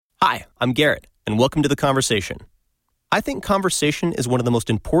Hi, I'm Garrett, and welcome to The Conversation. I think conversation is one of the most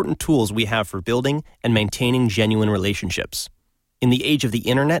important tools we have for building and maintaining genuine relationships. In the age of the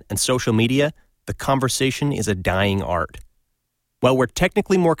internet and social media, the conversation is a dying art. While we're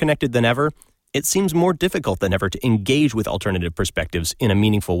technically more connected than ever, it seems more difficult than ever to engage with alternative perspectives in a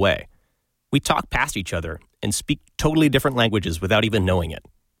meaningful way. We talk past each other and speak totally different languages without even knowing it.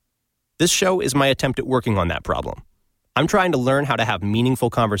 This show is my attempt at working on that problem. I'm trying to learn how to have meaningful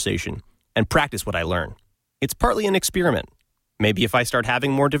conversation and practice what I learn. It's partly an experiment. Maybe if I start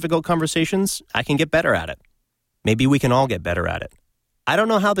having more difficult conversations, I can get better at it. Maybe we can all get better at it. I don't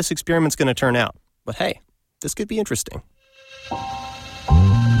know how this experiment's going to turn out, but hey, this could be interesting.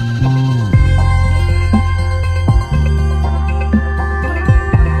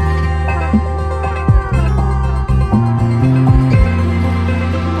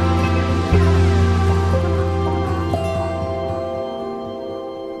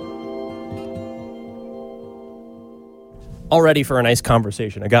 All ready for a nice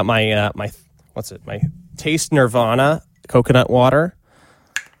conversation. I got my my Taste Nirvana coconut water.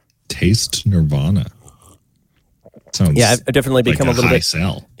 Taste Nirvana. Sounds I've definitely become like a little high bit.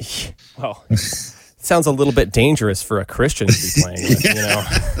 Sell. Well, it sounds a little bit dangerous for a Christian to be playing with, you know.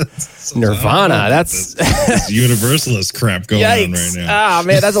 Nirvana. That's this universalist crap going on right now. Ah,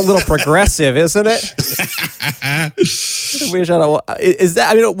 man, that's a little progressive, isn't it? Is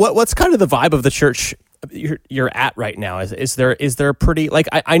that? I mean, what's kind of the vibe of the church you're at right now? Is there pretty, like,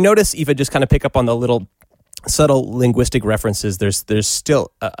 I notice, even just kind of pick up on the little subtle linguistic references. There's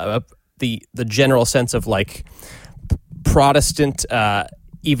still the general sense of like Protestant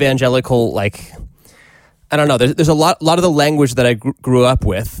evangelical, like, I don't know. There's a lot of the language that I grew up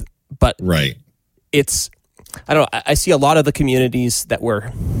with, but right. It's, I don't know. I see a lot of the communities that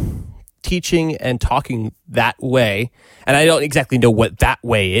were teaching and talking that way, and I don't exactly know what that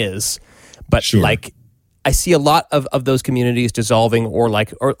way is, but sure. Like, I see a lot of those communities dissolving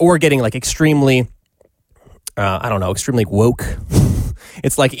or getting like extremely, extremely woke.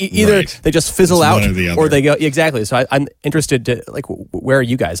 It's like either right. They just fizzle out or they go, exactly. So I'm interested to, like, where are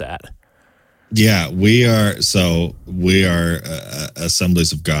you guys at? Yeah, we are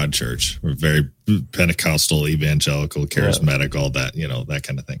Assemblies of God Church. We're very Pentecostal, evangelical, charismatic, all that, that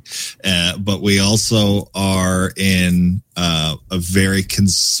kind of thing. But we also are in a very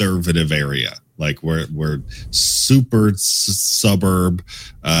conservative area. Like we're super suburb.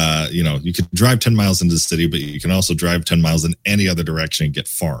 You could drive 10 miles into the city, but you can also drive 10 miles in any other direction and get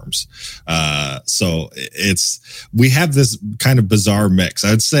farms. So we have this kind of bizarre mix.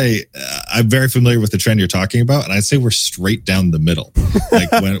 I'd say I'm very familiar with the trend you're talking about, and I'd say we're straight down the middle. Like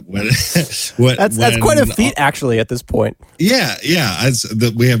that's quite a feat, actually, at this point. Yeah.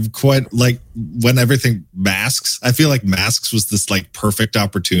 We have quite, like, when everything masks. I feel like masks was this like perfect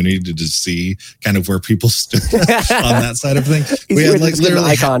opportunity to just see kind of where people stood on that side of things. We had like literally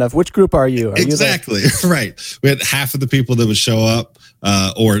an icon of which group are you? Exactly. Right. We had half of the people that would show up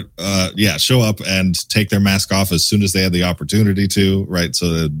show up and take their mask off as soon as they had the opportunity to. Right.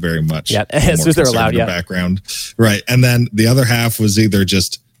 So they're very much as soon as they're allowed. Yeah. Background. Right. And then the other half was either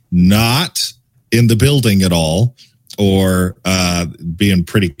just not in the building at all, or being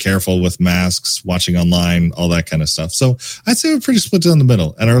pretty careful with masks, watching online, all that kind of stuff. So I'd say we're pretty split down the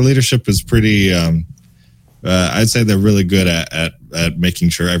middle, and our leadership is pretty. I'd say they're really good at making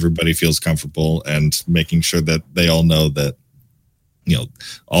sure everybody feels comfortable and making sure that they all know that,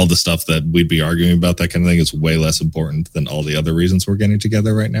 all the stuff that we'd be arguing about, that kind of thing, is way less important than all the other reasons we're getting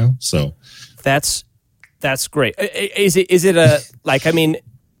together right now. So that's great. Is it a, like, I mean,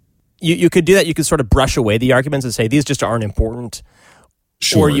 You could do that. You could sort of brush away the arguments and say these just aren't important.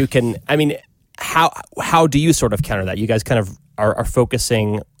 Sure. Or you can, I mean, how do you sort of counter that? You guys kind of are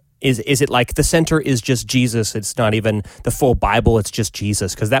focusing. Is it like the center is just Jesus? It's not even the full Bible. It's just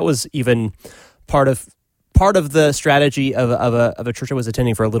Jesus, because that was even part of the strategy of a church I was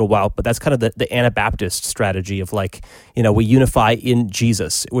attending for a little while. But that's kind of the Anabaptist strategy of, like, we unify in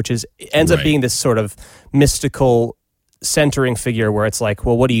Jesus, which ends up being this sort of mystical centering figure where it's like,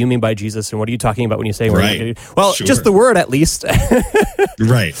 well, what do you mean by Jesus, and what are you talking about when you say right? Well, sure. Just the word, at least.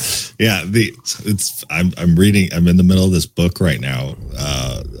 Right. Yeah. I'm reading. I'm in the middle of this book right now.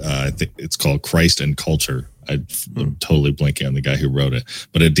 I think it's called Christ and Culture. I'm totally blanking on the guy who wrote it,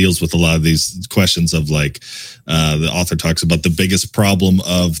 but it deals with a lot of these questions of, like, the author talks about the biggest problem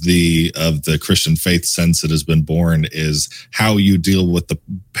of the Christian faith since it has been born is how you deal with the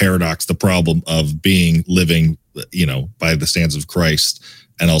paradox, the problem of living, by the standards of Christ,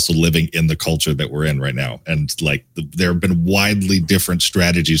 and also living in the culture that we're in right now. And like there have been widely different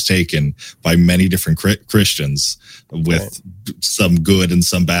strategies taken by many different Christians with some good and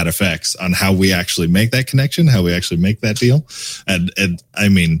some bad effects on how we actually make that connection, how we actually make that deal. And I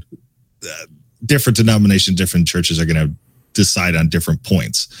mean, different denominations, different churches are going to decide on different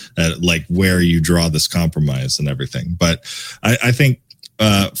points, like where you draw this compromise and everything. But I think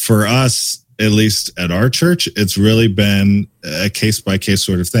for us, at least at our church, it's really been a case by case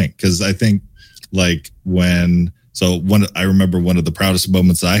sort of thing. Because I think like I remember one of the proudest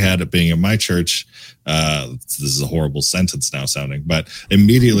moments I had at being at my church. This is a horrible sentence now sounding, but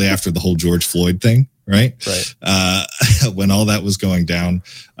immediately after the whole George Floyd thing, right? When all that was going down,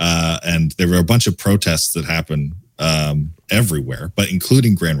 and there were a bunch of protests that happened everywhere, but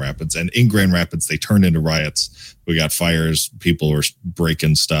including Grand Rapids. And in Grand Rapids, they turned into riots. We got fires. People were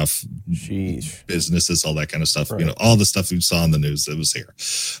breaking stuff, businesses, all that kind of stuff. Right. You know, all the stuff we saw in the news that was here.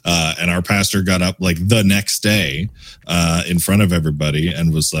 And our pastor got up like the next day in front of everybody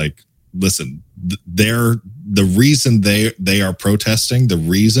and was like, listen, the reason they are protesting, the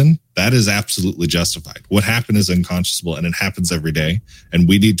reason that is absolutely justified. What happened is unconscionable and it happens every day. And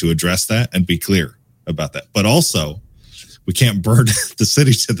we need to address that and be clear about that. But also, we can't burn the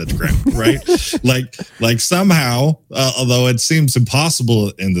city to the ground, right? like somehow, although it seems impossible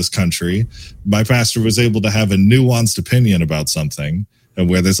in this country, my pastor was able to have a nuanced opinion about something, and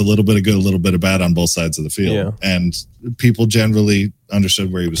where there's a little bit of good, a little bit of bad on both sides of the field, and people generally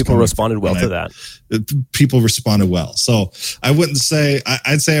understood where he was. People responded well to that. People responded well, so I wouldn't say.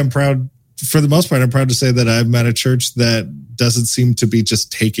 I'd say I'm proud. For the most part, I'm proud to say that I'm at a church that doesn't seem to be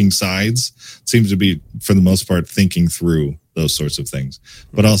just taking sides. It seems to be, for the most part, thinking through those sorts of things.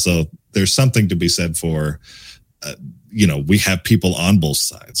 But also, there's something to be said for, we have people on both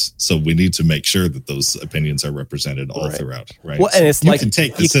sides. So we need to make sure that those opinions are represented all throughout, right? Well, and it's you can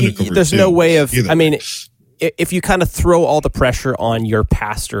take the cynical route. There's no way of, I mean, if you kind of throw all the pressure on your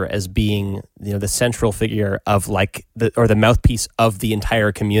pastor as being, the central figure of like the mouthpiece of the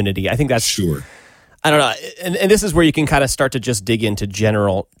entire community, I think that's sure. I don't know. And this is where you can kind of start to just dig into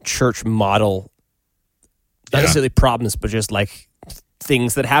general church model, not necessarily problems, but just like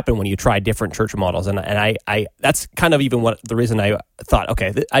things that happen when you try different church models. And I that's kind of even the reason I thought,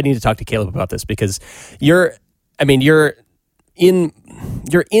 okay, I need to talk to Caleb about this, because you're in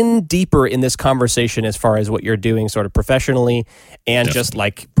deeper in this conversation as far as what you're doing sort of professionally and just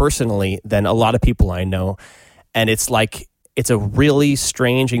like personally than a lot of people I know. And it's like, it's a really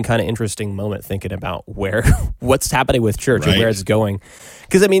strange and kind of interesting moment thinking about what's happening with church and where it's going.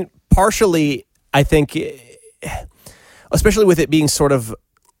 Because I mean, partially, I think, especially with it being sort of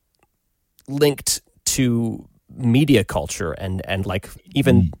linked to media culture and like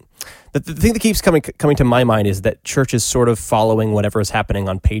even the thing that keeps coming to my mind is that church is sort of following whatever is happening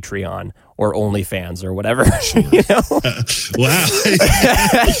on Patreon or OnlyFans or whatever. Wow.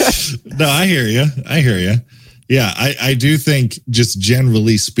 No, I hear you. Yeah, I do think, just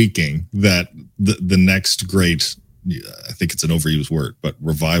generally speaking, that the next great, I think it's an overused word, but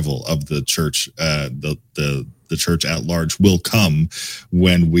revival of the church, the church at large will come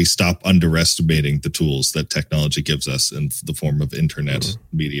when we stop underestimating the tools that technology gives us in the form of internet,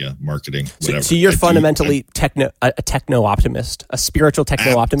 media, marketing, whatever. So you're fundamentally a techno optimist, a spiritual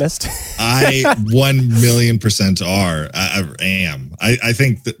techno optimist? I 1,000,000% I am. I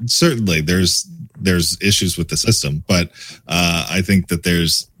think that certainly there's issues with the system, but I think that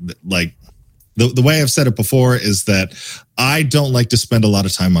there's like, the way I've said it before is that I don't like to spend a lot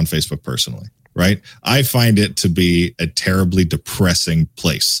of time on Facebook personally. Right. I find it to be a terribly depressing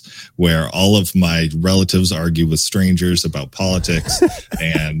place where all of my relatives argue with strangers about politics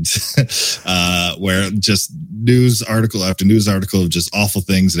and where just news article after news article of just awful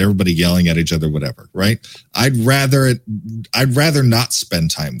things and everybody yelling at each other, whatever. Right. I'd rather not spend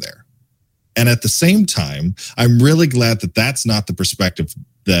time there. And at the same time, I'm really glad that that's not the perspective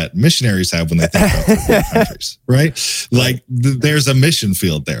that missionaries have when they think about their countries, right? Like there's a mission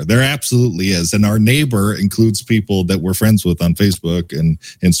field there. There absolutely is. And our neighbor includes people that we're friends with on Facebook and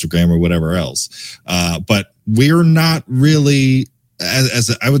Instagram or whatever else. But we're not really,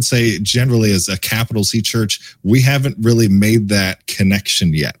 as I would say, generally as a capital C church, we haven't really made that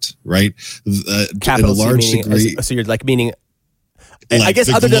connection yet, right? Capital C, large degree. So you're like meaning, like I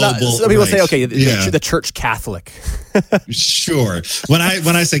guess other than some people say, okay, the church Catholic. Sure. When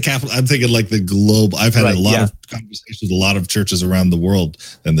I say Catholic, I'm thinking like the global. I've had a lot of conversations with a lot of churches around the world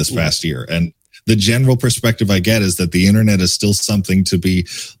in this past year, and the general perspective I get is that the internet is still something to be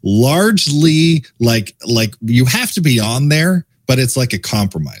largely like you have to be on there, but it's like a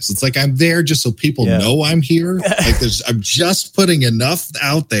compromise. It's like I'm there just so people know I'm here. Like I'm just putting enough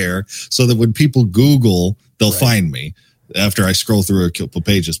out there so that when people Google, they'll find me after I scroll through a couple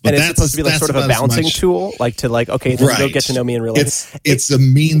pages. But and it's supposed to be like sort of a bouncing tool, like to like, okay, then go get to know me in real life. It's a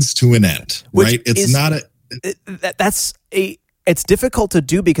means to an end, right? It's not a... It's difficult to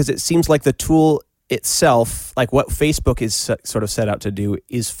do because it seems like the tool itself, like what Facebook is sort of set out to do,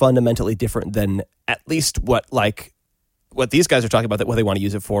 is fundamentally different than at least what these guys are talking about, that what they want to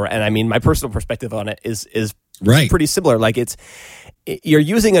use it for. And I mean, my personal perspective on it is pretty similar. Like you're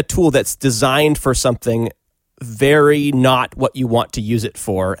using a tool that's designed for something very not what you want to use it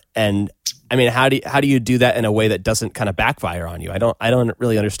for. And I mean, how do you do that in a way that doesn't kind of backfire on you? I don't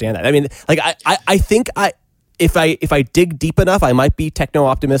really understand that. I mean, like I think if I dig deep enough, I might be techno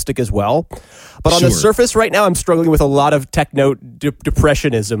optimistic as well. But on the surface right now, I'm struggling with a lot of techno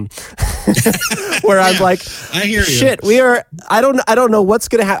depressionism, where I'm like, I hear you. Shit, I don't know what's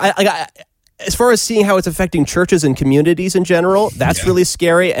going to happen. As far as seeing how it's affecting churches and communities in general, that's really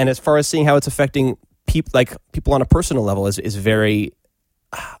scary. And as far as seeing how it's affecting people on a personal level is very...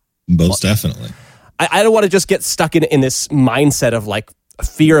 Most definitely. I don't want to just get stuck in this mindset of like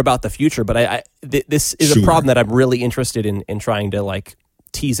fear about the future, but this is a problem that I'm really interested in trying to like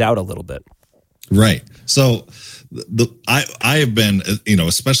tease out a little bit. Right. So I have been,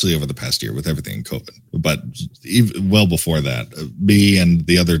 especially over the past year with everything in COVID, but even well before that, me and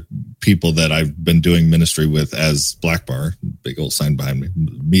the other people that I've been doing ministry with as Black Bar, big old sign behind me,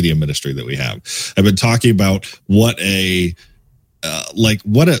 media ministry that we have, I've been talking about what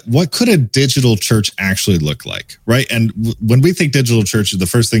could a digital church actually look like, right? And when we think digital church, the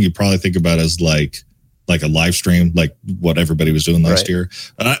first thing you probably think about is like a live stream, like what everybody was doing last year.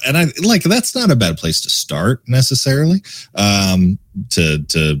 And I like, that's not a bad place to start necessarily, to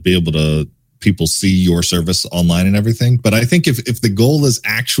be able to people see your service online and everything. But I think if the goal is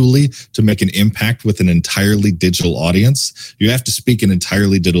actually to make an impact with an entirely digital audience, you have to speak an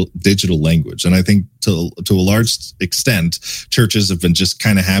entirely digital language. And I think to a large extent, churches have been just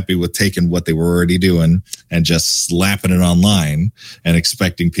kind of happy with taking what they were already doing and just slapping it online and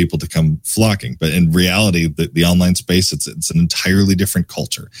expecting people to come flocking. But in reality, the online space, it's an entirely different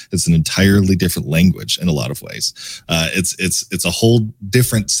culture. It's an entirely different language in a lot of ways. It's a whole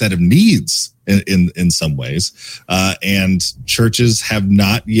different set of needs in some ways. And churches have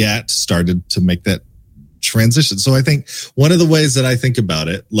not yet started to make that transition. So I think one of the ways that I think about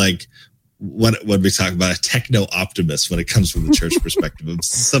it, like when we talk about a techno optimist, when it comes from the church perspective,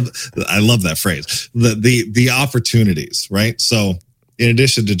 I love that phrase, the opportunities, right? So in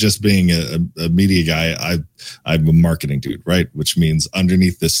addition to just being a media guy, I'm a marketing dude, right? Which means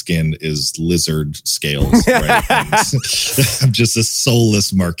underneath the skin is lizard scales, right? I'm just a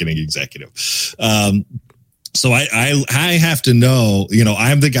soulless marketing executive. So I have to know,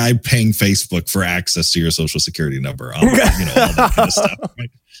 I'm the guy paying Facebook for access to your social security number, all that kind of stuff, right?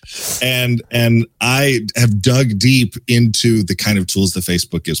 And I have dug deep into the kind of tools that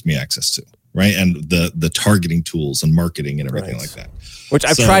Facebook gives me access to, right? And the targeting tools and marketing and everything like that. Which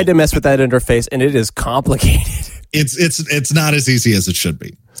I've tried to mess with that interface, and it is complicated. It's not as easy as it should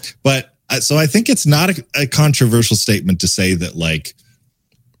be. But so I think it's not a controversial statement to say that, like,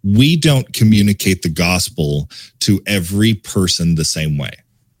 we don't communicate the gospel to every person the same way,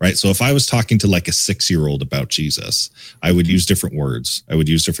 right? So if I was talking to like a 6-year-old about Jesus, I would use different words. I would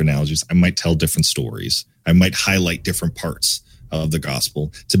use different analogies. I might tell different stories. I might highlight different parts of the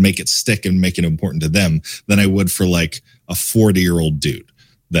gospel to make it stick and make it important to them than I would for like a 40-year-old dude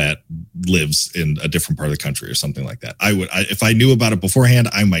that lives in a different part of the country or something like that. If I knew about it beforehand,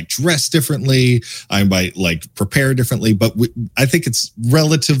 I might dress differently. I might like prepare differently, but I think it's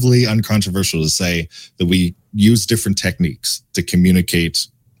relatively uncontroversial to say that we use different techniques to communicate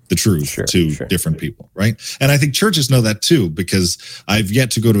the truth to different people, right? And I think churches know that too, because I've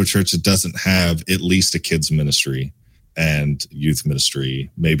yet to go to a church that doesn't have at least a kids ministry and youth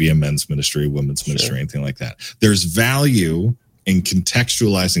ministry, maybe a men's ministry, women's ministry, anything like that. There's value in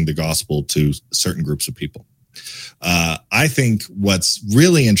contextualizing the gospel to certain groups of people. I think what's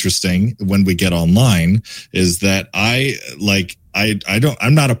really interesting when we get online is that I'm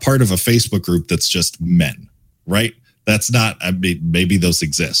not a part of a Facebook group that's just men, right? That's not, I mean, maybe those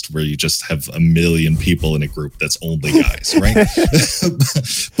exist where you just have 1 million people in a group that's only guys, right?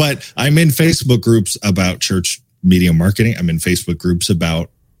 But I'm in Facebook groups about church media marketing. I'm in Facebook groups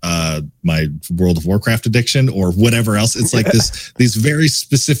about my World of Warcraft addiction or whatever else. It's like these very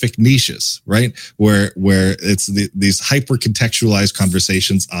specific niches, right? Where it's these hyper contextualized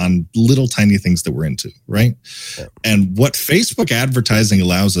conversations on little tiny things that we're into, right? Yeah. And what Facebook advertising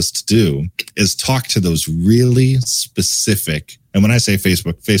allows us to do is talk to those really specific. And when I say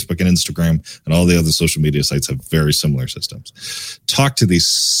Facebook and Instagram and all the other social media sites have very similar systems. Talk to these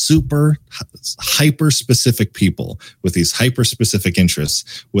super hyper specific people with these hyper specific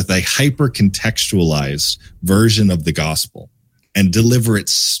interests with a hyper contextualized version of the gospel and deliver it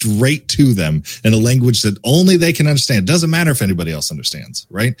straight to them in a language that only they can understand. It doesn't matter if anybody else understands,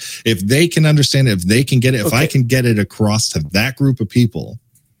 right? If they can understand it, if they can get it, if I can get it across to that group of people,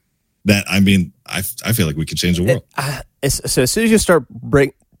 that, I mean, I feel like we could change the world. So as soon as you start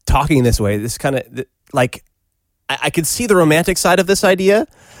talking this way, this kind of like, I can see the romantic side of this idea.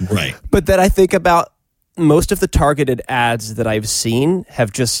 Right. But then I think about most of the targeted ads that I've seen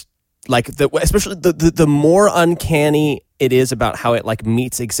have just like, especially the more uncanny it is about how it like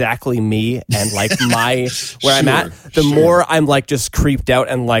meets exactly me and like where I'm at, the more I'm like just creeped out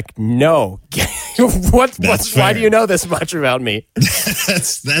and like, no, why do you know this much about me?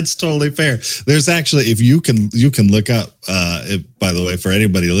 That's totally fair. There's actually, if you can look up, by the way, for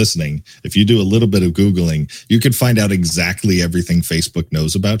anybody listening, if you do a little bit of Googling, you can find out exactly everything Facebook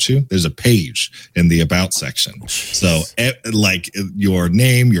knows about you. There's a page in the about section. Jeez. So like your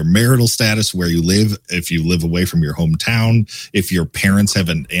name, your marital status, where you live, if you live away from your hometown, if your parents have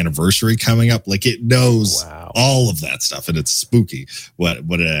an anniversary coming up, like it knows all of that stuff, and it's spooky what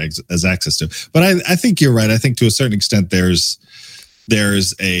it has access to. But I think you're right. I think to a certain extent there's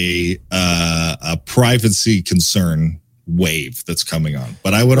a privacy concern wave that's coming on.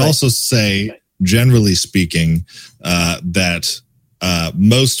 But I would also say, generally speaking, that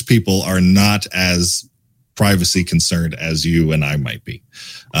most people are not as privacy concerned as you and I might be.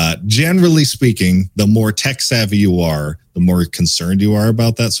 Generally speaking, the more tech savvy you are, the more concerned you are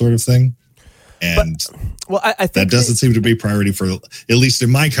about that sort of thing. And I think that doesn't seem to be a priority for, at least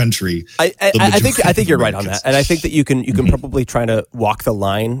in my country. I think you're right on that, and I think that you can probably try to walk the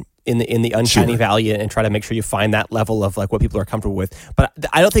line in the uncanny valley and try to make sure you find that level of like what people are comfortable with. But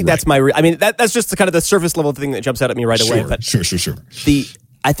I don't think that's my. I mean, that's just the kind of the surface level thing that jumps out at me right away. But sure.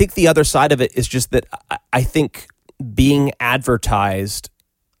 I think the other side of it is just that I think being advertised.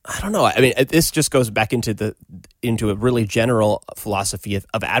 I don't know. I mean, this just goes back into a really general philosophy of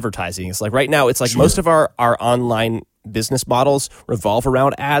advertising. It's like right now, it's like most of our online business models revolve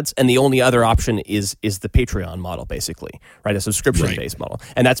around ads, and the only other option is the Patreon model, basically, right? A subscription-based model.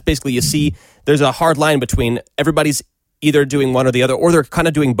 And that's basically, you see, there's a hard line between everybody's either doing one or the other, or they're kind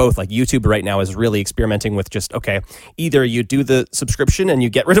of doing both. Like YouTube right now is really experimenting with just, okay, either you do the subscription and you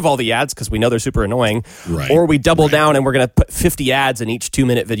get rid of all the ads because we know they're super annoying, or we double down and we're going to put 50 ads in each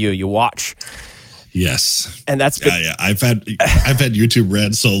 2-minute video you watch. Yes. And that's been, I've had YouTube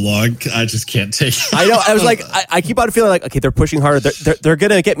Red so long, I just can't take it. I know. I was like, I keep on feeling like, okay, they're pushing harder. They're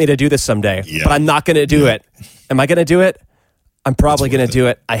going to get me to do this someday, but I'm not going to do it. Am I going to do it? I'm probably going to do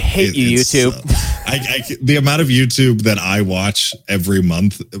it. I hate you, YouTube. The amount of YouTube that I watch every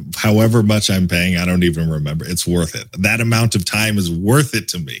month, however much I'm paying, I don't even remember. It's worth it. That amount of time is worth it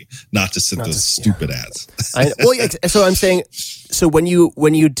to me, not to sit those stupid ads. So I'm saying, so when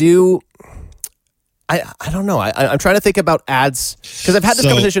you do, I don't know. I'm trying to think about ads, because I've had this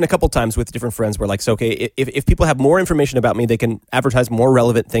conversation a couple times with different friends where like, so, okay, if people have more information about me, they can advertise more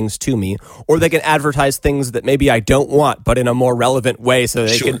relevant things to me, or they can advertise things that maybe I don't want, but in a more relevant way, so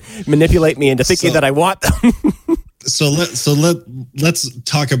they can manipulate me into thinking that I want them. Let's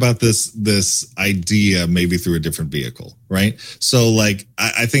talk about this idea maybe through a different vehicle, right? So like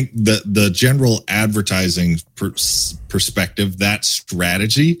I think the general advertising perspective, that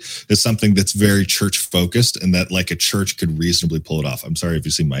strategy is something that's very church focused, and that like a church could reasonably pull it off. I'm sorry if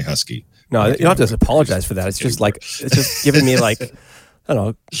you've seen my husky. No, you don't have to apologize for that. It's just like, it's just giving me like, I don't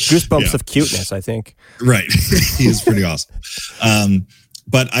know, goosebumps of cuteness, I think. Right. He is pretty awesome.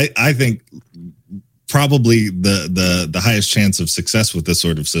 But I think probably the highest chance of success with this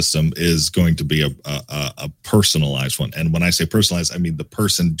sort of system is going to be a personalized one. And when I say personalized, I mean the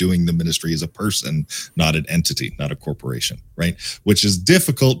person doing the ministry is a person, not an entity, not a corporation, right? Which is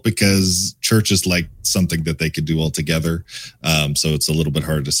difficult because church is like something that they could do all together. So it's a little bit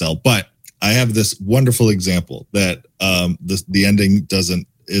harder to sell. But I have this wonderful example that the ending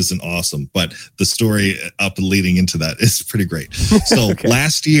isn't awesome, but the story up leading into that is pretty great. So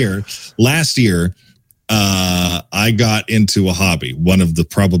last year, I got into a hobby, one of the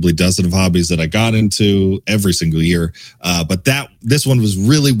probably dozen of hobbies that I got into every single year. But this one was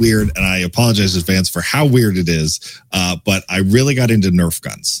really weird, and I apologize in advance for how weird it is. But I really got into Nerf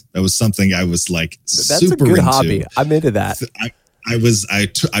guns. That was something I was like That's super a good into. hobby. I'm into that.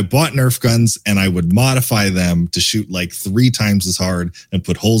 I bought Nerf guns, and I would modify them to shoot like 3 times as hard and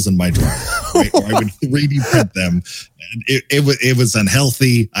put holes in my driveway. Right? Or I would 3D print them. And it was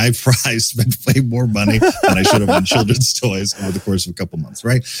unhealthy. I spent way more money than I should have on children's toys over the course of a couple months.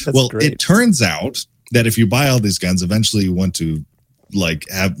 Right. That's great. It turns out that if you buy all these guns, eventually you want to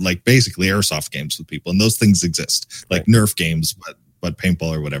have basically airsoft games with people, and those things exist, like Nerf games, but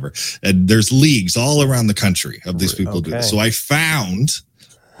paintball or whatever. And there's leagues all around the country of these people do this. So I found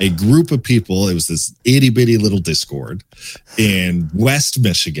a group of people. It was this itty bitty little Discord in West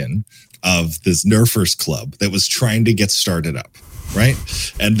Michigan of this Nerfers club that was trying to get started up. Right.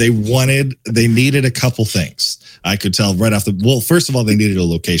 And they needed a couple things. I could tell right off first of all, they needed a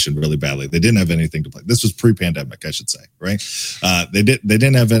location really badly. They didn't have anything to play. This was pre-pandemic, I should say. Right. They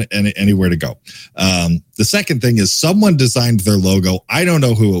didn't have anywhere to go. The second thing is someone designed their logo. I don't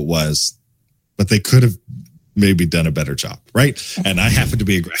know who it was, but they could have maybe done a better job. Right. And I happen to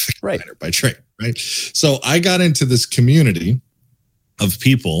be a graphic designer by trade. Right. So I got into this community of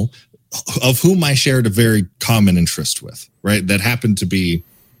people of whom I shared a very common interest with, right? That happened to be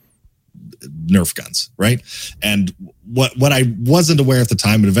Nerf guns, right? And what I wasn't aware at the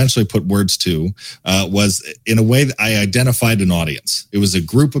time, and eventually put words to, was in a way that I identified an audience. It was a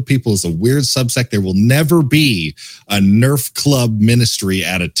group of people. It's a weird subsect. There will never be a Nerf club ministry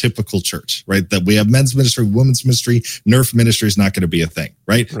at a typical church, right? That we have men's ministry, women's ministry. Nerf ministry is not going to be a thing,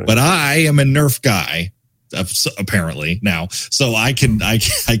 right? But I am a Nerf guy, apparently now, so I can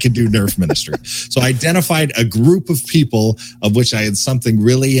do Nerf ministry. So I identified a group of people of which I had something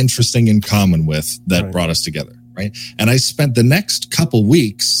really interesting in common with that brought us together, right? And I spent the next couple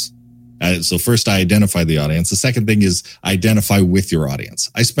weeks. So first I identify the audience. The second thing is identify with your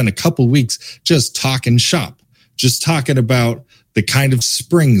audience. I spent a couple weeks just talking shop, just talking about the kind of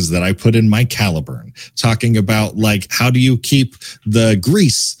springs that I put in my Caliburn, talking about like, how do you keep the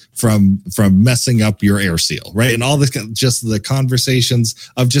grease from messing up your air seal, right? And all this, just the conversations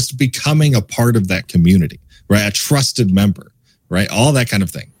of just becoming a part of that community, right? A trusted member, right? All that kind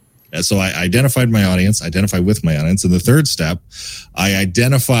of thing. And so I identified my audience, identified with my audience. And the third step, I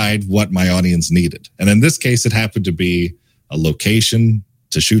identified what my audience needed. And in this case, it happened to be a location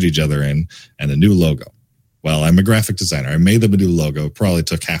to shoot each other in and a new logo. Well, I'm a graphic designer. I made them a new logo. It probably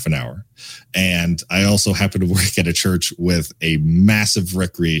took half an hour. And I also happen to work at a church with a massive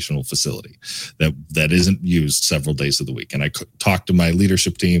recreational facility that isn't used several days of the week. And I talked to my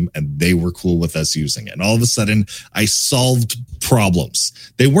leadership team, and they were cool with us using it. And all of a sudden, I solved problems.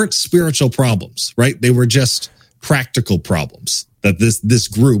 They weren't spiritual problems, right? They were just practical problems that this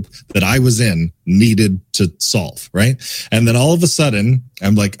group that I was in needed to solve, right? And then all of a sudden,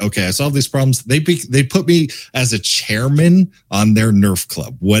 I'm like, okay, I solved these problems. They put me as a chairman on their Nerf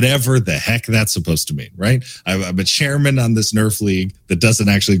club, whatever the heck that's supposed to mean, right? I'm a chairman on this Nerf league that doesn't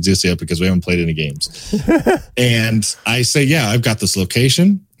actually exist yet because we haven't played any games. And I say, yeah, I've got this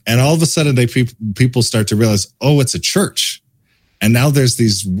location. And all of a sudden, people start to realize, oh, it's a church. And now there's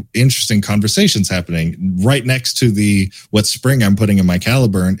these interesting conversations happening right next to what spring I'm putting in my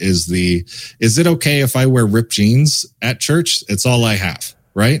Caliburn is it okay if I wear ripped jeans at church? It's all I have,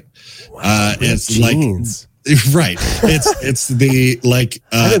 right? Wow, it's jeans. Like, right. It's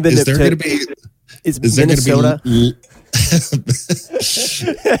is there going to be, is there Minnesota?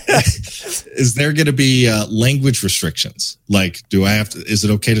 Is there going to be language restrictions? Like, is it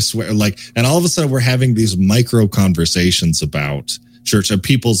okay to swear? Like, and all of a sudden we're having these micro conversations about church and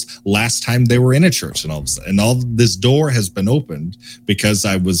people's last time they were in a church, and all this door has been opened because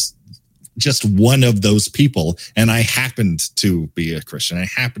I was just one of those people, and I happened to be a Christian. I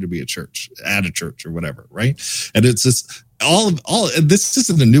happened to be at a church or whatever, right? And it's just all this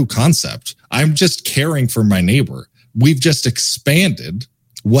isn't a new concept. I'm just caring for my neighbor. We've just expanded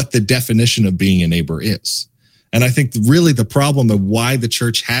what the definition of being a neighbor is. And I think really the problem of why the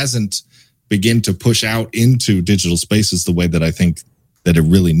church hasn't begun to push out into digital spaces the way that I think that it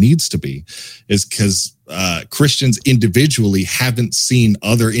really needs to be is because Christians individually haven't seen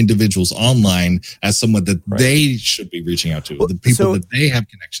other individuals online as someone that they should be reaching out to, the people that they have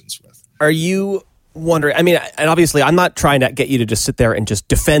connections with. Are you wondering, I mean, and obviously I'm not trying to get you to just sit there and just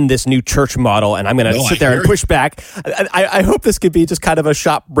defend this new church model, and I'm going to sit there and push back. I hope this could be just kind of a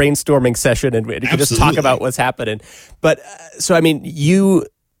shop brainstorming session, and we can just talk about what's happening. But so, I mean,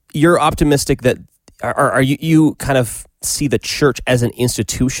 you're optimistic that are you kind of see the church as an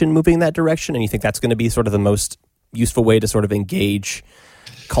institution moving in that direction, and you think that's going to be sort of the most useful way to sort of engage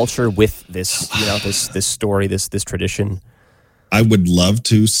culture with this, this story, this tradition? I would love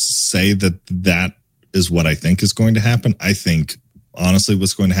to say that is what I think is going to happen. I think honestly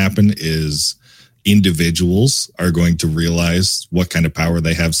what's going to happen is individuals are going to realize what kind of power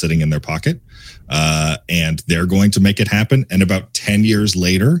they have sitting in their pocket, and they're going to make it happen. And about 10 years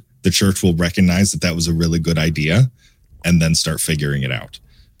later, the church will recognize that was a really good idea and then start figuring it out.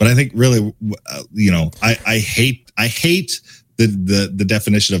 But I think really, I hate the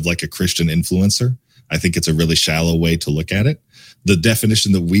definition of like a Christian influencer. I think it's a really shallow way to look at it. The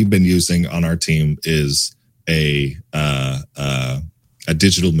definition that we've been using on our team is a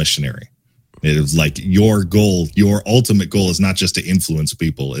digital missionary. It is like your ultimate goal is not just to influence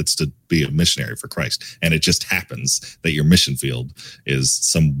people, it's to be a missionary for Christ. And it just happens that your mission field is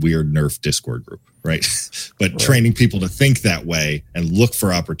some weird Nerf Discord group, right? But training people to think that way and look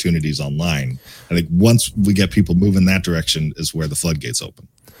for opportunities online. I think once we get people moving that direction is where the floodgates open.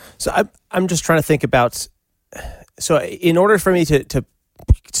 So I'm just trying to think about, so in order for me to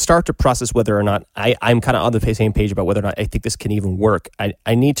start to process whether or not I'm kind of on the same page about whether or not I think this can even work,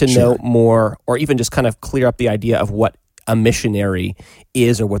 I need to know more, or even just kind of clear up the idea of what a missionary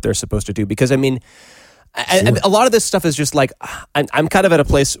is or what they're supposed to do. Because I mean, a lot of this stuff is just like, I'm kind of at a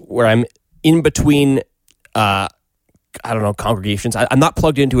place where I'm in between, I don't know, congregations. I'm not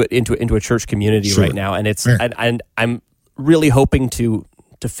plugged into a church community right now. And it's, and I'm really hoping to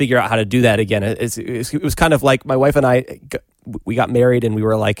figure out how to do that again. It was kind of like my wife and I, we got married and we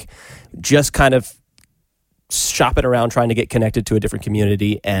were like just kind of shopping around trying to get connected to a different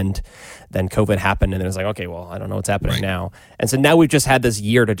community, and then COVID happened, and it was like, okay, well, I don't know what's happening now. And so now we've just had this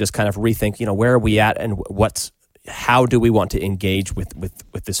year to just kind of rethink, where are we at, and how do we want to engage with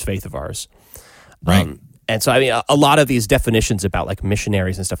this faith of ours? Right. And so, I mean, a lot of these definitions about like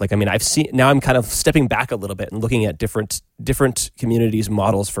missionaries and stuff, like, I mean, now I'm kind of stepping back a little bit and looking at different communities'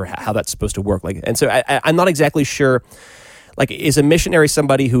 models for how that's supposed to work. Like, and so I'm not exactly sure. Like, is a missionary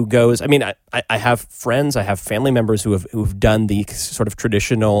somebody who goes? I mean, I have friends, I have family members who've done the sort of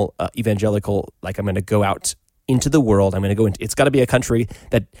traditional evangelical, like, I'm going to go out into the world. I'm going to go into. It's got to be a country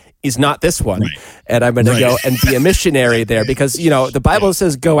that is not this one, and I'm going to go and be a missionary there, because the Bible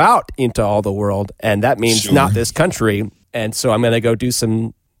says go out into all the world, and that means not this country. And so I'm going to go do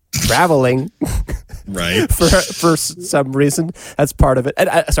some traveling, right? for some reason, that's part of it. And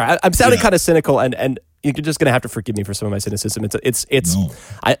I'm sounding kind of cynical, and you're just going to have to forgive me for some of my cynicism.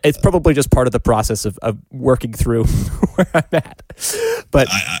 It's probably just part of the process of working through where I'm at. But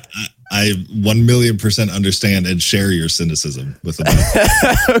I 1,000,000% understand and share your cynicism with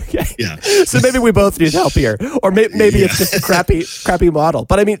the okay. Yeah. So maybe we both need help here, or maybe it's just a crappy model.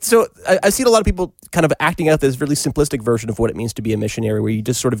 But I mean, so I've seen a lot of people kind of acting out this really simplistic version of what it means to be a missionary, where you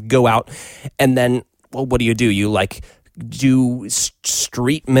just sort of go out and then, well, what do? You like do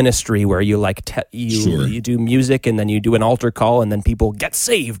street ministry where you like you do music, and then you do an altar call, and then people get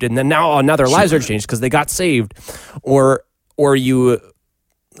saved, and then now their lives are changed because they got saved, or you,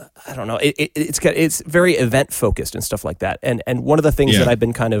 I don't know, it's very event focused and stuff like that. And one of the things that I've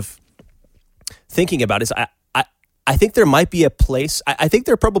been kind of thinking about is I think there might be a place. I think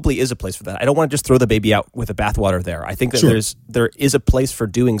there probably is a place for that. I don't want to just throw the baby out with the bathwater there. I think that there is a place for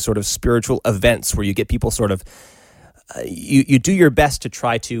doing sort of spiritual events where you get people sort of, you do your best to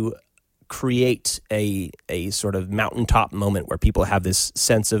try to create a sort of mountaintop moment where people have this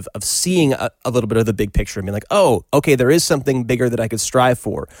sense of seeing a little bit of the big picture and being like, oh, okay, there is something bigger that I could strive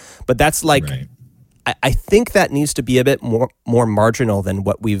for. But that's like, I think that needs to be a bit more marginal than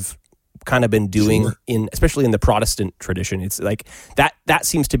what we've kind of been doing especially in the Protestant tradition. It's like that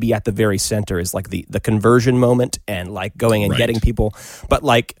seems to be at the very center, is like the conversion moment and like going and getting people. But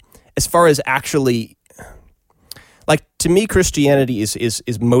like, as far as actually, like, to me, Christianity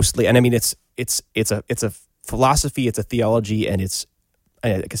is mostly, and I mean, it's a philosophy, it's a theology, and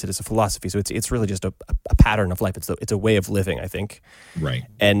I guess it is a philosophy. So it's really just a pattern of life. It's a way of living, I think. Right.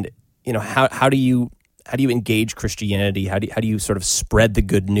 And how do you engage Christianity? How do you sort of spread the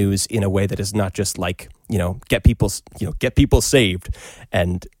good news in a way that is not just like, get people saved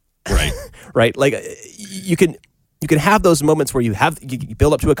and right? Like, you can have those moments where you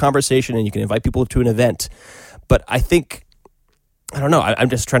build up to a conversation and you can invite people to an event. But I think, I don't know, I'm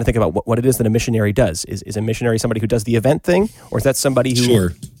just trying to think about what it is that a missionary does. Is a missionary somebody who does the event thing, or is that somebody who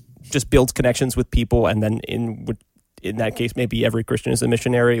just builds connections with people, and then in that case, maybe every Christian is a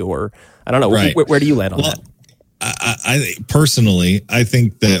missionary, or I don't know. Where do you land on that? I personally, I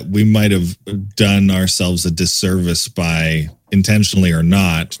think that we might have done ourselves a disservice by, intentionally or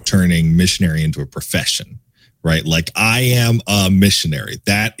not, turning missionary into a profession, right? Like, I am a missionary.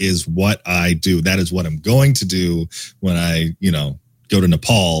 That is what I do. That is what I'm going to do when I, go to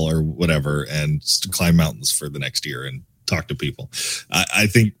Nepal or whatever and climb mountains for the next year and talk to people. I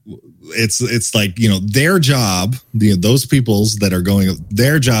think it's like, their job, those peoples that are going,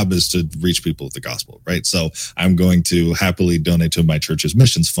 their job is to reach people with the gospel, right? So I'm going to happily donate to my church's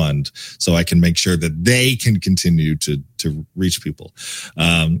missions fund so I can make sure that they can continue to reach people.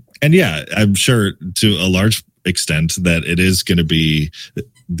 And yeah, I'm sure to a large extent that it is going to be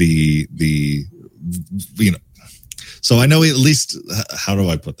so I know at least, how do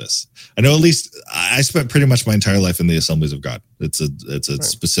I put this? I know at least I spent pretty much my entire life in the Assemblies of God. It's a right.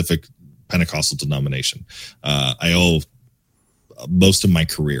 Specific Pentecostal denomination. I owe most of my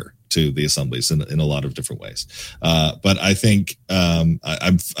career to the Assemblies in a lot of different ways. But I think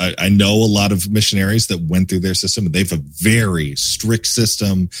I know a lot of missionaries that went through their system. They have a very strict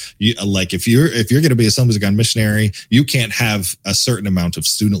system. Like if you're going to be Assemblies of God missionary, you can't have a certain amount of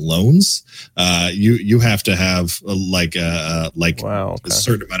student loans. You have to have a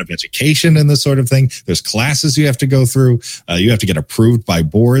certain amount of education and this sort of thing. There's classes you have to go through. You have to get approved by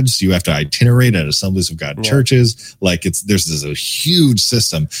boards. You have to itinerate at Assemblies of God churches. Like there's a huge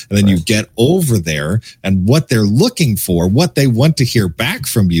system. And then you get over there, and what they're looking for, what they want to hear back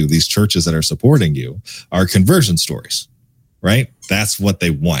from you, these churches that are supporting you, are conversion stories, right? That's what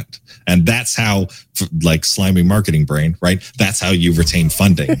they want. And that's how, like slimy marketing brain, right? That's how you retain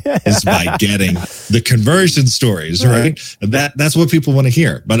funding is by getting the conversion stories, right? That's what people want to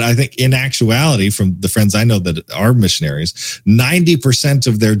hear. But I think in actuality, from the friends I know that are missionaries, 90%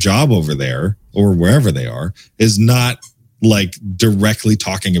 of their job over there or wherever they are is not like directly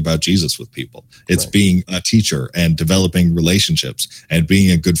talking about Jesus with people. It's being a teacher and developing relationships and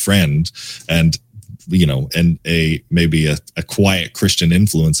being a good friend and, and maybe a quiet Christian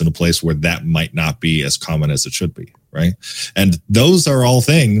influence in a place where that might not be as common as it should be. Right. And those are all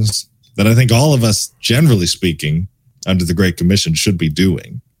things that I think all of us, generally speaking, under the Great Commission should be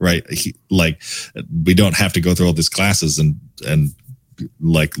doing. Right. We don't have to go through all these classes and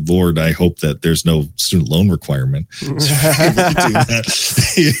like, Lord, I hope that there's no student loan requirement. So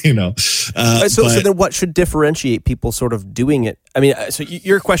then what should differentiate people sort of doing it? I mean, so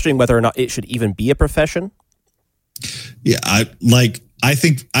you're questioning whether or not it should even be a profession? Yeah, I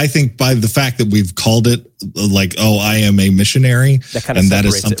think by the fact that we've called it like, oh, I am a missionary, and that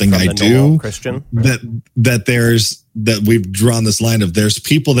is something I do, Christian, that we've drawn this line of there's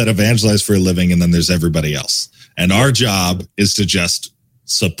people that evangelize for a living, and then there's everybody else. And our job is to just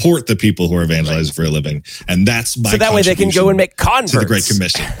support the people who are evangelizing for a living. And that's my so that way they can go and make converts. To the Great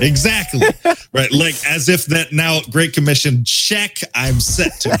Commission. Exactly. Right. Like as if that now Great Commission, check, I'm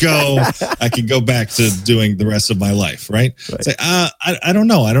set to go. I can go back to doing the rest of my life. Right. Say, I don't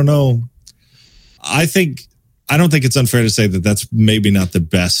know. I don't know. I don't think it's unfair to say that that's maybe not the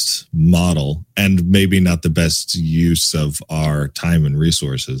best model and maybe not the best use of our time and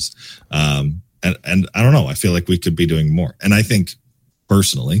resources. And I don't know. I feel like we could be doing more. And I think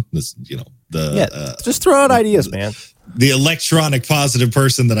personally, this, just throw out ideas, man. The electronic positive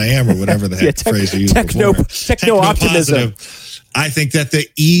person that I am, or whatever the heck phrase you use. Techno optimism. I think that the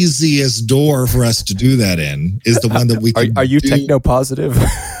easiest door for us to do that in is the one that we can. Are you techno positive?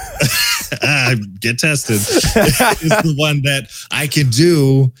 Get tested. Is the one that I can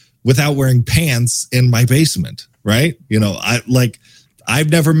do without wearing pants in my basement, right?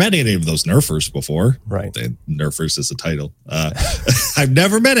 I've never met any of those nerfers before. Right. Nerfers is a title. I've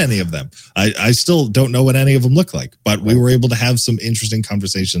never met any of them. I still don't know what any of them look like, but we were able to have some interesting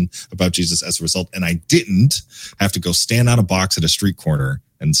conversation about Jesus as a result. And I didn't have to go stand on a box at a street corner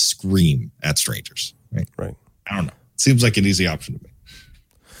and scream at strangers. Right. Right. I don't know. It seems like an easy option to me.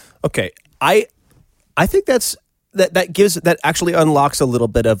 Okay. I think that actually unlocks a little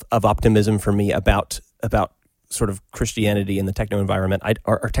bit of optimism for me about sort of Christianity in the techno environment,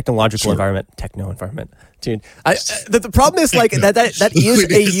 or technological environment, techno environment. Dude, the problem is like that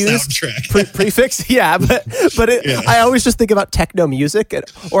is a used prefix. Yeah, but I always just think about techno music,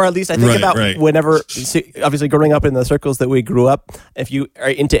 or at least I think about whenever, obviously growing up in the circles that we grew up, if you are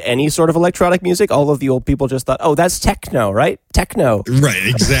into any sort of electronic music, all of the old people just thought, oh, that's techno, right? Techno. Right,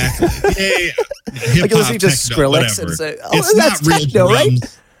 exactly. Yeah. Like you listen to Skrillex and say, oh, it's that's not techno, real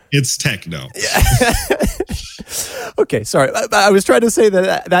right? It's techno. Okay, sorry. I was trying to say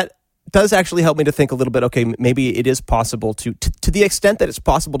that does actually help me to think a little bit, okay, maybe it is possible to the extent that it's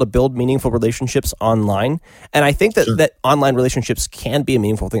possible to build meaningful relationships online. And I think that online relationships can be a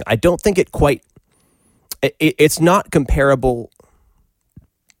meaningful thing. I don't think it quite it's not comparable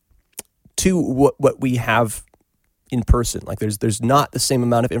to what we have in person. Like there's not the same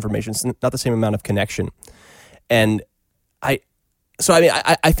amount of information, it's not the same amount of connection. And I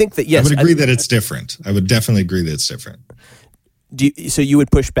think that, yes. I would agree that it's different. I would definitely agree that it's different. So you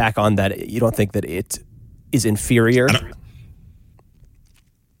would push back on that? You don't think that it is inferior?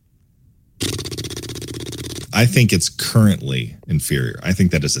 I think it's currently inferior. I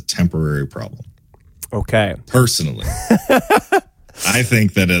think that is a temporary problem. Okay. Personally. I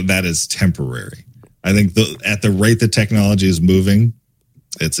think that is temporary. I think at the rate that technology is moving,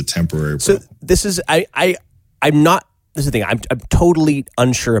 it's a temporary problem. So this is, I'm not, this is the thing, I'm totally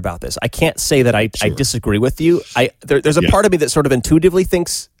unsure about this. I can't say that I disagree with you. There's a part of me that sort of intuitively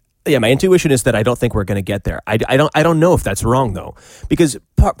thinks, my intuition is that I don't think we're going to get there. I don't know if that's wrong though, because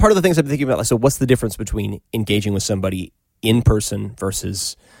part of the things I'm thinking about, like, so what's the difference between engaging with somebody in person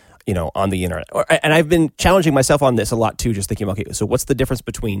versus, on the internet? And I've been challenging myself on this a lot too, just thinking, okay, so what's the difference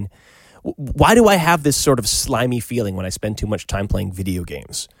between, why do I have this sort of slimy feeling when I spend too much time playing video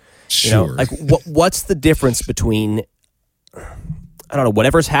games? Sure. Like what's the difference between, I don't know,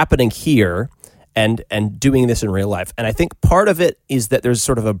 whatever's happening here and doing this in real life? And I think part of it is that there's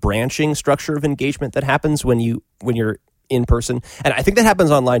sort of a branching structure of engagement that happens when you're in person, and I think that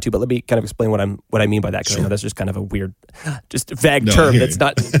happens online too. But let me kind of explain what I mean by that, because I know that's just kind of a weird, just vague term that's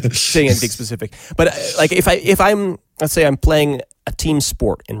not saying anything specific. But like if I'm let's say I'm playing a team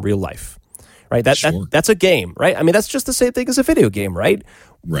sport in real life, right? That's a game, right? I mean, that's just the same thing as a video game, right?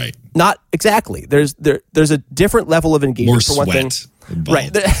 Right. Not exactly. There's a different level of engagement. More for one sweat thing.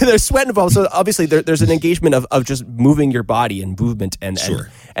 Involved. Right. There's sweat involved. So obviously there's an engagement of just moving your body and movement and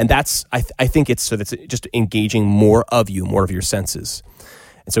that's I think it's so that's just engaging more of your senses.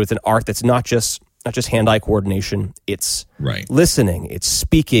 And so it's an art that's not just hand-eye coordination. It's listening, it's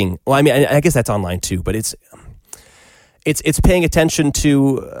speaking. Well, I mean, I guess that's online too, but it's paying attention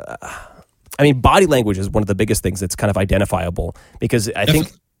to body language is one of the biggest things that's kind of identifiable, because I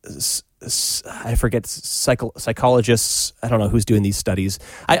think I forget psychologists. I don't know who's doing these studies.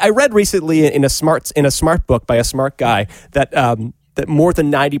 I read recently in a smart book by a smart guy that more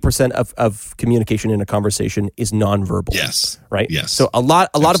than 90% of communication in a conversation is nonverbal. Yes. Right. Yes. So a lot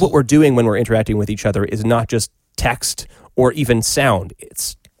of what we're doing when we're interacting with each other is not just text or even sound.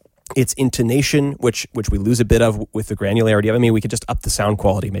 It's intonation, which we lose a bit of with the granularity. I mean, we could just up the sound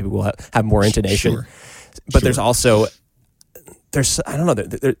quality. Maybe we'll have more intonation. Sure. But there's also I don't know.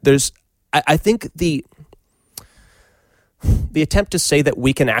 I think the attempt to say that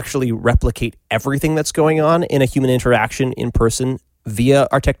we can actually replicate everything that's going on in a human interaction in person via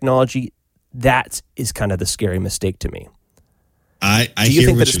our technology, that is kind of the scary mistake to me. Do you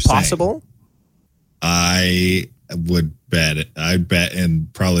think that it's possible? I would bet it. I bet in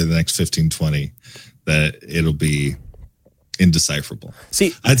probably the next 15-20 that it'll be indecipherable.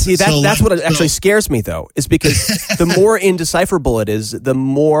 That's what actually scares me, though, is because the more indecipherable it is, the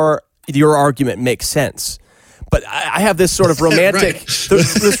more your argument makes sense. But I have this sort of romantic,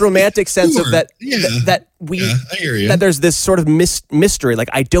 this romantic sense of that I hear you. that there's this sort of mystery. Like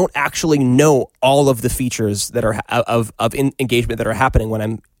I don't actually know all of the features that are of engagement that are happening when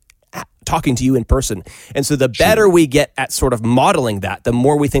I'm talking to you in person. And so the better we get at sort of modeling that, the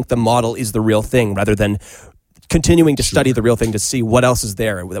more we think the model is the real thing, rather than continuing to study the real thing to see what else is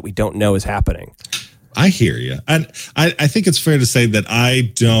there that we don't know is happening. I hear you. And I think it's fair to say that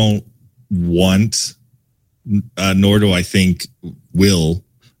I don't want, nor do I think will,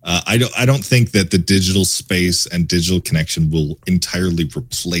 I don't think that the digital space and digital connection will entirely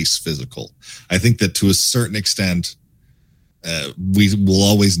replace physical. I think that to a certain extent, we will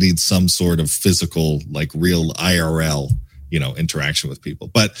always need some sort of physical, like real IRL, interaction with people.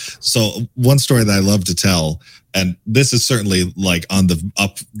 But so one story that I love to tell, and this is certainly like on the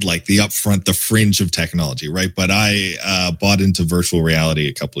upfront, the fringe of technology, right? But I bought into virtual reality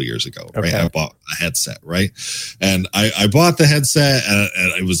a couple of years ago, right? I bought a headset, right? And I bought the headset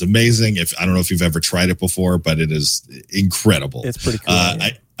and it was amazing. I don't know if you've ever tried it before, but it is incredible. It's pretty cool.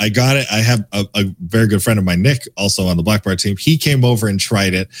 I got it. I have a very good friend of mine, Nick, also on the Black Bar team. He came over and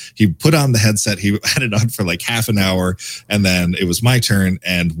tried it. He put on the headset. He had it on for like half an hour. And then it was my turn.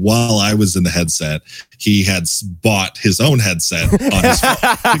 And while I was in the headset, he had bought his own headset on his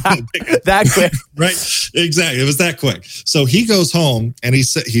phone. That quick. Right? Exactly. It was that quick. So he goes home and he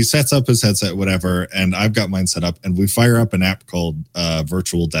sets up his headset, whatever. And I've got mine set up. And we fire up an app called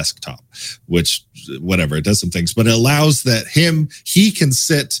Virtual Desktop, which, whatever, it does some things. But it allows that he can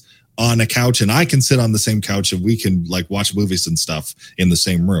sit on a couch and I can sit on the same couch and we can like watch movies and stuff in the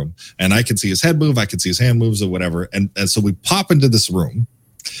same room. And I can see his head move, I can see his hand moves or whatever. And so we pop into this room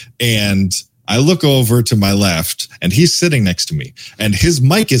and I look over to my left and he's sitting next to me and his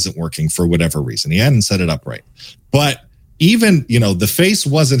mic isn't working for whatever reason. He hadn't set it up right. But even, the face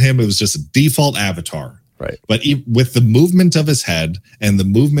wasn't him. It was just a default avatar. Right. But with the movement of his head and the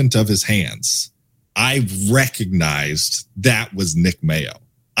movement of his hands, I recognized that was Nick Mayo.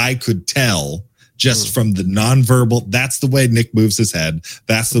 I could tell just from the nonverbal, that's the way Nick moves his head.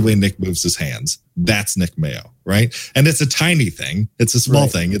 That's the way Nick moves his hands. That's Nick Mayo, right? And it's a tiny thing. It's a small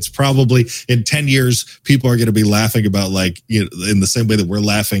thing. It's probably in 10 years, people are going to be laughing about in the same way that we're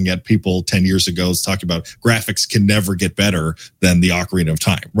laughing at people 10 years ago talking about graphics can never get better than the Ocarina of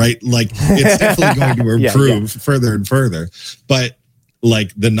Time, right? Like it's definitely going to improve further and further. But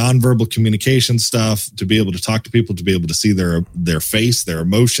like the nonverbal communication stuff, to be able to talk to people, to be able to see their face, their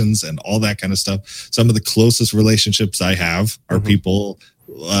emotions, and all that kind of stuff. Some of the closest relationships I have are people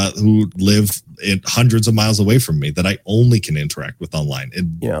who live in hundreds of miles away from me that I only can interact with online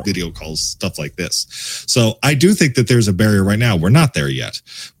in video calls, stuff like this. So I do think that there's a barrier right now. We're not there yet,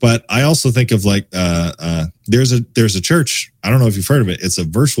 but I also think of there's a church. I don't know if you've heard of it. It's a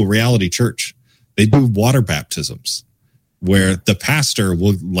virtual reality church. They do water baptisms, where the pastor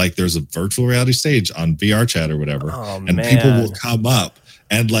will there's a virtual reality stage on VR chat or whatever, and people will come up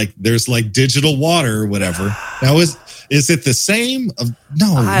and there's digital water or whatever. Now is it the same?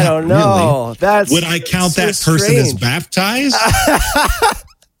 No, I don't know. Really. Would I count so that person as baptized?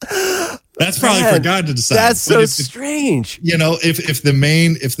 That's probably for God to decide. That's so strange. If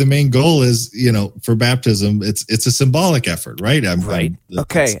the main goal is, for baptism, it's a symbolic effort, right? Right.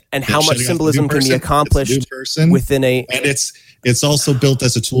 Okay. And how much symbolism can be accomplished within a... And it's also built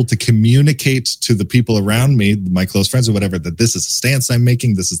as a tool to communicate to the people around me, my close friends or whatever, that this is a stance I'm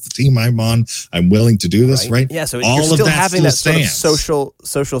making. This is the team I'm on. I'm willing to do this, right? Yeah. So you're still having that sort of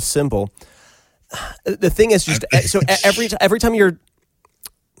social symbol. The thing is just, so every time you're...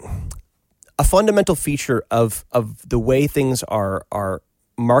 A fundamental feature of the way things are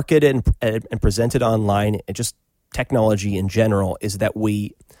marketed and presented online, and just technology in general, is that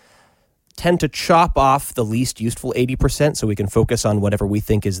we tend to chop off the least useful 80% so we can focus on whatever we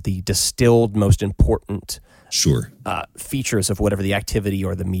think is the distilled, most important features of whatever the activity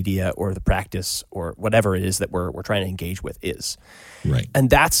or the media or the practice or whatever it is that we're trying to engage with is. Right. And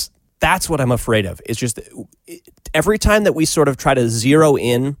that's what I'm afraid of. It's just every time that we sort of try to zero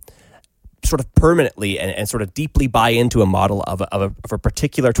in sort of permanently and sort of deeply buy into a model of a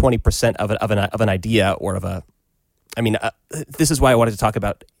particular 20% of an idea or this is why I wanted to talk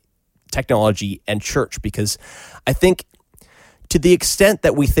about technology and church, because I think to the extent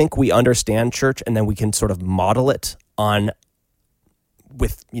that we think we understand church and then we can sort of model it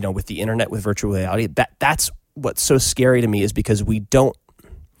with the internet, with virtual reality, that's what's so scary to me, is because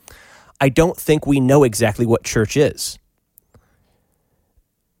I don't think we know exactly what church is.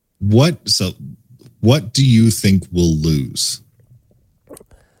 What do you think we'll lose?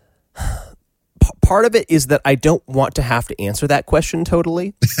 Part of it is that I don't want to have to answer that question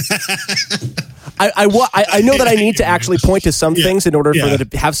totally. I know that I need to actually point to some things in order for there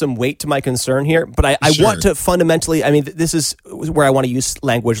to have some weight to my concern here, but I want to fundamentally, this is where I want to use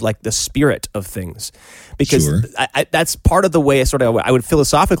language like the spirit of things, because that's part of the way I would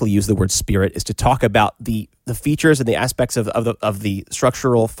philosophically use the word spirit, is to talk about the features and the aspects of the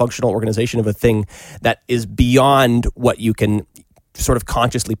structural, functional organization of a thing that is beyond what you can sort of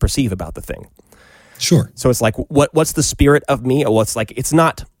consciously perceive about the thing. Sure. So it's like, what's the spirit of me? Well, it's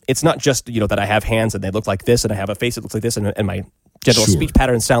not just, that I have hands and they look like this and I have a face that looks like this and my general speech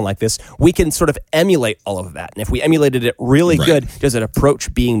patterns sound like this. We can sort of emulate all of that. And if we emulated it really good, does it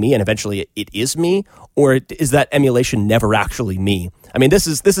approach being me and eventually it is me? Or is that emulation never actually me? This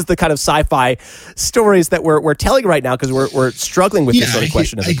is the kind of sci-fi stories that we're telling right now, because we're struggling with this sort of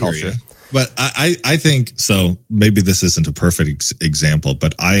question as a culture. But I think, so maybe this isn't a perfect example,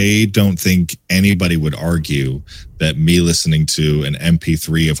 but I don't think anybody would argue that me listening to an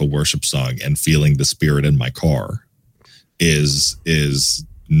MP3 of a worship song and feeling the spirit in my car is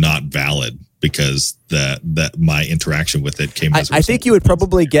not valid, because that my interaction with it came as a result. I think you would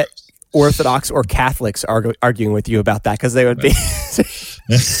probably get Orthodox or Catholics arguing with you about that, because they would be...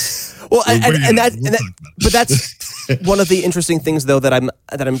 Well, but that's one of the interesting things, though, that I'm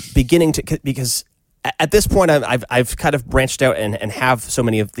beginning to, because at this point I've kind of branched out and have so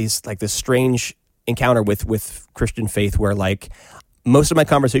many of these, this strange encounter with Christian faith, where most of my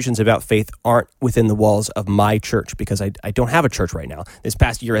conversations about faith aren't within the walls of my church, because I don't have a church right now. This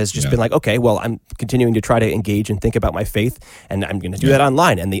past year has just been okay, well, I'm continuing to try to engage and think about my faith, and I'm going to do that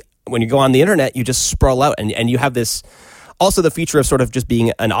online. And when you go on the internet, you just sprawl out and you have this also the feature of sort of just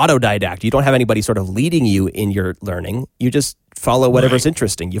being an autodidact. You don't have anybody sort of leading you in your learning. You just follow whatever's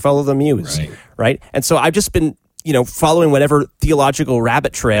interesting. You follow the muse, right? And so I've just been, following whatever theological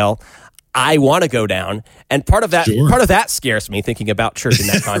rabbit trail I want to go down. And part of that scares me thinking about church in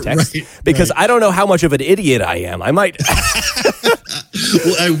that context, because I don't know how much of an idiot I am. I might.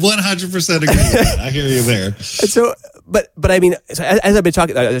 Well, I 100% agree with that. I hear you there. So, but I mean, so as I've been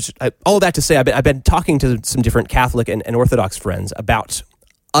talking, all that to say, I've been talking to some different Catholic and Orthodox friends about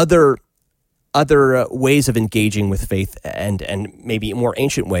other ways of engaging with faith and maybe more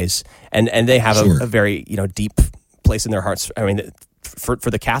ancient ways, and they have a very deep place in their hearts. I mean, for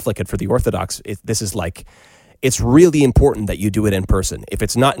the Catholic and for the Orthodox, this is like, it's really important that you do it in person. If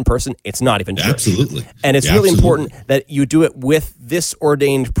it's not in person, it's not even church. Absolutely. And it's really important that you do it with this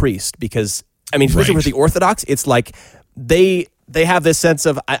ordained priest, because, I mean, especially with the Orthodox, it's like they have this sense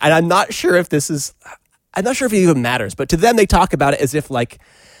of, and I'm not sure if it even matters, but to them, they talk about it as if like,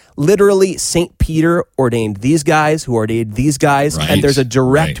 literally, St. Peter ordained these guys who ordained these guys, and there's a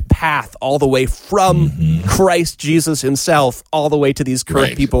direct path all the way from Christ Jesus himself all the way to these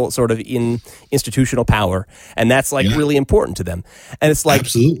current people sort of in institutional power, and that's like really important to them. And it's like,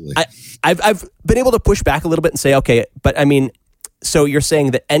 absolutely. I've been able to push back a little bit and say, okay, but I mean, so you're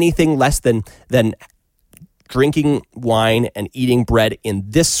saying that anything less than drinking wine and eating bread in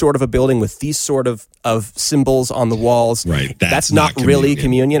this sort of a building with these sort of symbols on the walls, that's not really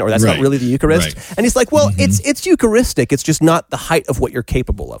communion, or that's not really the Eucharist. And he's like, well, it's Eucharistic. It's just not the height of what you're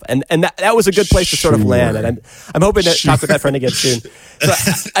capable of. And that was a good place to sort of land. And I'm hoping to talk with that friend again soon.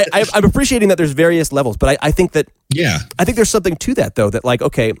 So I'm appreciating that there's various levels, but I think that I think there's something to that, though, that like,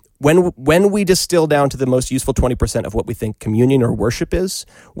 okay, when we distill down to the most useful 20% of what we think communion or worship is,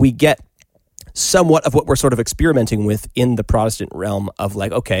 we get somewhat of what we're sort of experimenting with in the Protestant realm of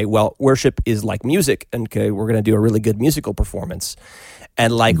like, okay, well, worship is like music, and okay, we're going to do a really good musical performance.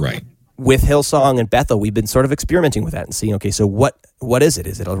 And like with Hillsong and Bethel, we've been sort of experimenting with that and seeing, okay, so what is it?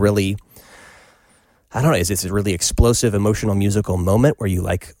 Is it a really, I don't know, is it a really explosive emotional musical moment where you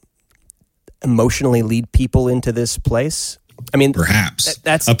like emotionally lead people into this place? I mean, perhaps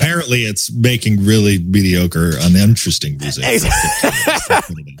that's apparently it's making really mediocre, uninteresting music.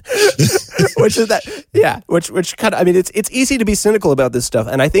 Which is that, which kind of, I mean, it's easy to be cynical about this stuff,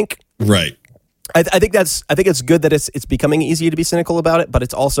 and I think I think it's good that it's becoming easy to be cynical about it, but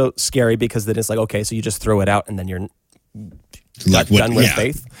it's also scary because then it's like, okay, so you just throw it out and then you're done with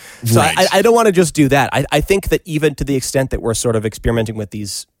faith. So I don't want to just do that. I think that even to the extent that we're sort of experimenting with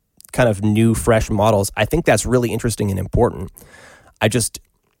these kind of new, fresh models, I think that's really interesting and important. I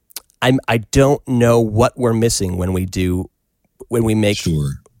don't know what we're missing when we make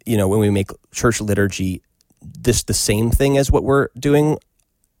when we make church liturgy the same thing as what we're doing,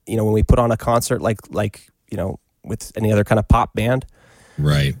 when we put on a concert like with any other kind of pop band.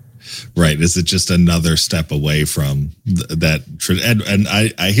 Right. Is it just another step away from that? And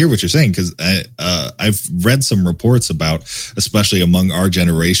I hear what you're saying, because I've read some reports about, especially among our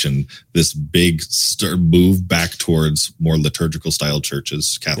generation, this big move back towards more liturgical style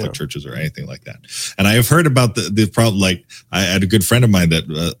churches, Catholic churches, or anything like that. And I have heard about the problem. Like, I had a good friend of mine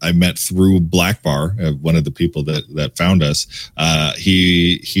that I met through Black Bar, one of the people that found us.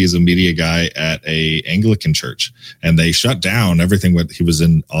 He's a media guy at a Anglican church, and they shut down everything. He was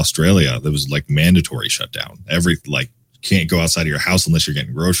in Australia, there was like mandatory shutdown. Can't go outside of your house unless you're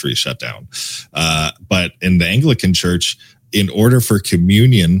getting groceries shut down. But in the Anglican church, in order for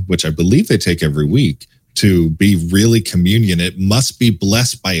communion, which I believe they take every week, to be really communion, it must be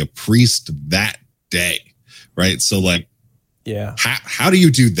blessed by a priest that day, right? So like, how do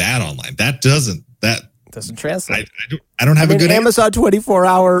you do that online? That doesn't translate. I don't have a good Amazon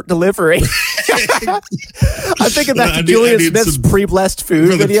 24-hour delivery. I'm thinking back to Julian Smith's pre-blessed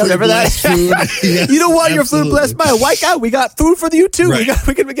food video. Remember that? Yes, you don't want your food blessed by a white guy? We got food for you too.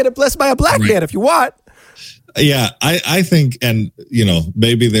 We can get it blessed by a black man if you want. Yeah, I think, and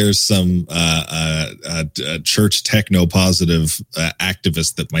maybe there's some church techno-positive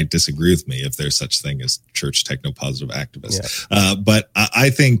activists that might disagree with me, if there's such thing as church techno-positive activists. But I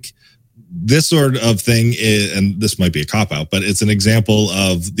think this sort of thing is, and this might be a cop-out, but it's an example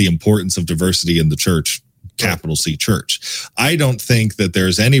of the importance of diversity in the church, capital C church. I don't think that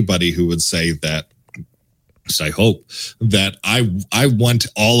there's anybody who would say that, I hope, that I want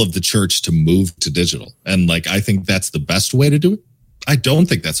all of the church to move to digital. And like, I think that's the best way to do it. I don't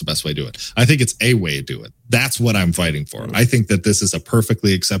think that's the best way to do it. I think it's a way to do it. That's what I'm fighting for. I think that this is a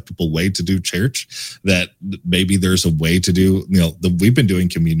perfectly acceptable way to do church, that maybe there's a way to do, we've been doing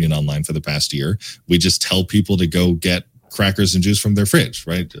communion online for the past year. We just tell people to go get crackers and juice from their fridge,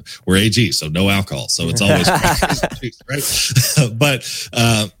 right? We're AG, so no alcohol, so it's always crackers and juice, right? But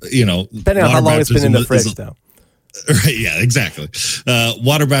depending on how long it's been in the fridge, though. Right, yeah, exactly.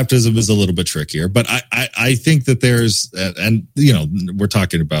 Water baptism is a little bit trickier, but I think that there's, and we're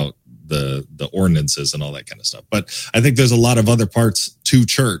talking about the ordinances and all that kind of stuff, but I think there's a lot of other parts to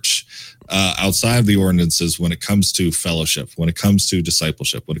church outside of the ordinances when it comes to fellowship, when it comes to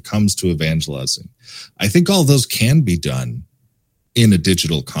discipleship, when it comes to evangelizing. I think all those can be done in a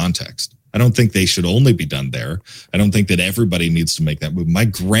digital context. I don't think they should only be done there. I don't think that everybody needs to make that move. My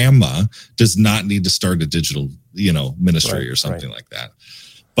grandma does not need to start a digital, ministry or something like that.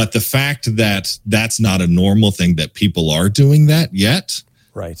 But the fact that that's not a normal thing, that people are doing that yet,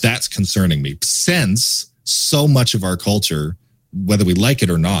 that's concerning me. Since so much of our culture, whether we like it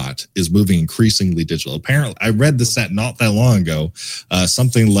or not, is moving increasingly digital. Apparently, I read this stat not that long ago,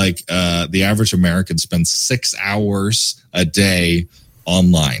 something like the average American spends 6 hours a day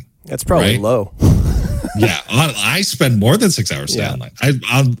online. That's probably low. Yeah, I spend more than 6 hours a day online.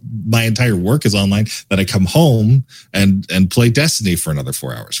 My entire work is online. Then I come home and play Destiny for another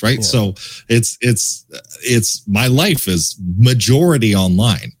 4 hours, right? Yeah. So it's my life is majority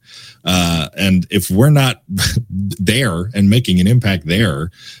online. And if we're not there and making an impact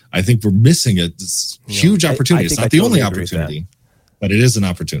there, I think we're missing a huge opportunity. It's not the only opportunity, but it is an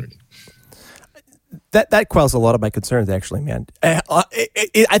opportunity. That quells a lot of my concerns, actually, man.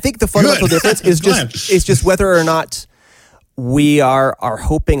 I think the fundamental difference is just whether or not we are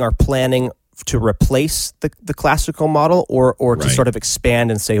hoping or planning to replace the classical model or to sort of expand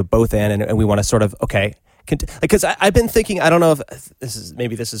and say both and we want to sort of, because I've been thinking, I don't know if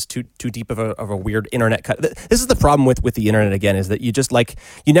this is too deep of a weird internet cut. This is the problem with the internet, again, is that you just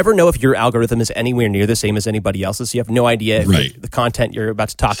you never know if your algorithm is anywhere near the same as anybody else's. So you have no idea if the content you're about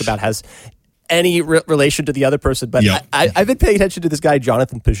to talk about has any relation to the other person. But I've been paying attention to this guy,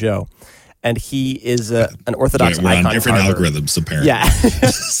 Jonathan Peugeot, and he is an Orthodox we're icon. On different algorithms, apparently. Yeah.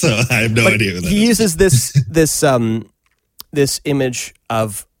 So I have no idea what that is. He uses this image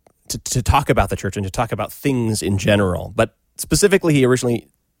of to talk about the church and to talk about things in general. But specifically, he originally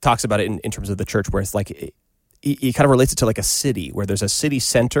talks about it in terms of the church, where it's like he kind of relates it to like a city, where there's a city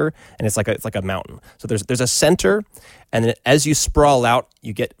center and it's like a mountain. So there's a center, and then as you sprawl out,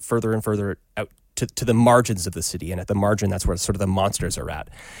 you get further and further out to the margins of the city, and at the margin, that's where sort of the monsters are at.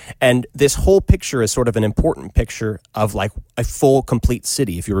 And this whole picture is sort of an important picture of like a full, complete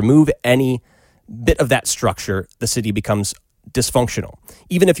city. If you remove any bit of that structure, the city becomes dysfunctional.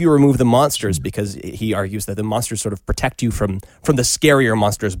 Even if you remove the monsters, because he argues that the monsters sort of protect you from the scarier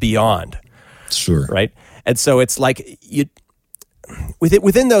monsters beyond. Sure. Right? And so it's like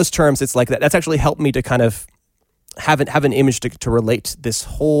within those terms, it's like that. That's actually helped me to kind of have an image to relate this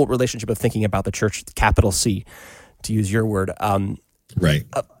whole relationship of thinking about the church, capital C, to use your word. Right.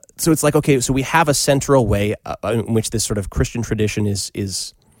 So it's like, okay, so we have a central way in which this sort of Christian tradition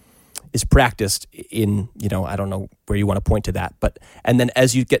is practiced in, I don't know where you want to point to that, but, and then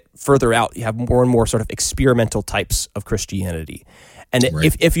as you get further out, you have more and more sort of experimental types of Christianity. And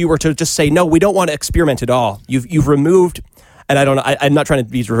if you were to just say, no, we don't want to experiment at all, you've removed, and I don't know, I'm not trying to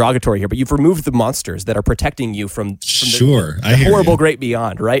be derogatory here, but you've removed the monsters that are protecting you from the horrible great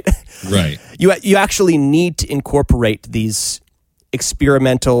beyond, right? Right. You actually need to incorporate these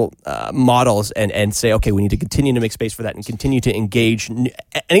experimental models and say, okay, we need to continue to make space for that and continue to engage.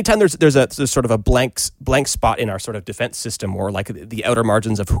 Anytime there's sort of a blank spot in our sort of defense system, or like the outer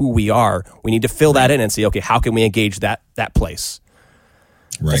margins of who we are, we need to fill that in and say, okay, how can we engage that place?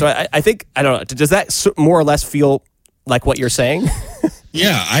 Right. So I think, I don't know, does that more or less feel like what you're saying?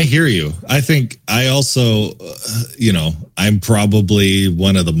 Yeah, I hear you. I think I also, I'm probably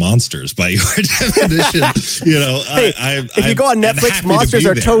one of the monsters by your definition. If you go on Netflix, monsters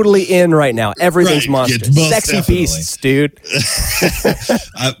are totally in right now. Everything's monsters. Sexy definitely. Beasts, dude.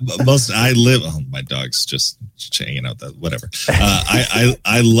 My dog's just hanging out. That whatever.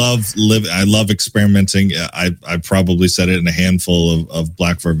 I love experimenting. I probably said it in a handful of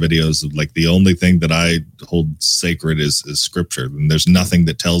Blackford videos. Like the only thing that I hold sacred is scripture, and there's nothing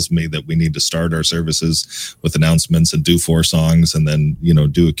that tells me that we need to start our services with announcements and do 4 songs and then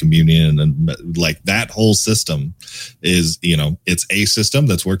do a communion, and like that whole system is it's a system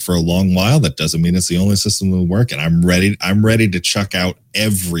that's worked for a long while. That doesn't mean it's the only system that will work, and I'm ready to chuck out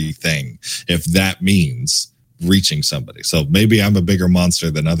everything if that means reaching somebody. So maybe I'm a bigger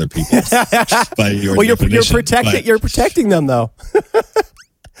monster than other people by your definition. You're protecting them though.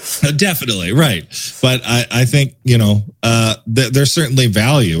 Definitely, right. But I think, there's certainly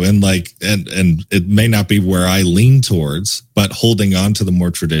value in and it may not be where I lean towards, but holding on to the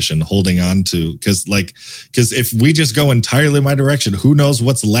more tradition, holding on to, because if we just go entirely my direction, who knows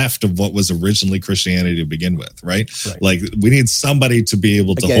what's left of what was originally Christianity to begin with, right? Like we need somebody to be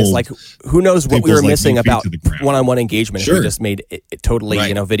able to hold. It's like, who knows what we were missing about one-on-one engagement. Sure. If we just made it totally,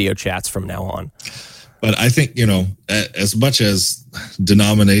 video chats from now on. But I think, as much as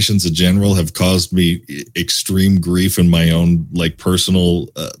denominations in general have caused me extreme grief in my own personal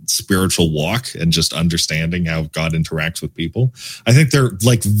spiritual walk and just understanding how God interacts with people, I think they're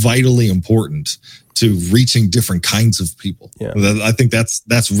vitally important to reaching different kinds of people. Yeah. I think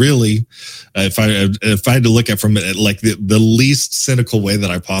that's really, if I had to look at from it the least cynical way that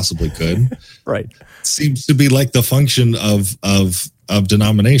I possibly could, right, seems to be the function of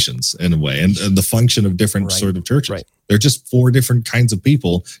denominations in a way, and the function of different sort of churches. Right. They're just 4 different kinds of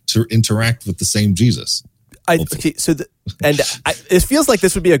people to interact with the same Jesus. It feels like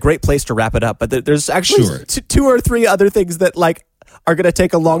this would be a great place to wrap it up, but there's actually 2 or 3 other things that are going to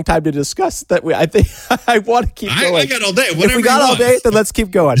take a long time to discuss that I think I want to keep going. I got all day. If we got all day, then let's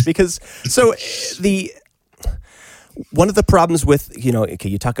keep going, because one of the problems with,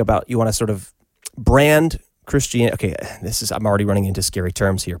 you talk about, you want to sort of brand Christianity. Okay, I'm already running into scary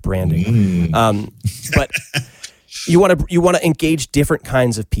terms here, branding. But you want to engage different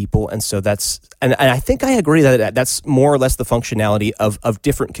kinds of people, and so and I think I agree that that's more or less the functionality of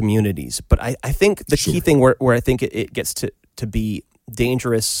different communities. But I think the key thing where I think it gets to be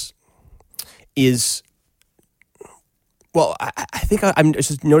dangerous is, well, I think I'm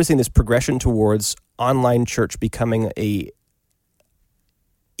just noticing this progression towards online church becoming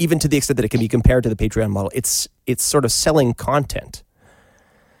even to the extent that it can be compared to the Patreon model, it's sort of selling content.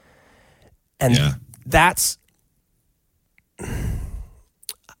 And that's,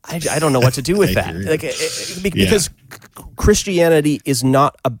 I don't know what to do with that. Because Christianity is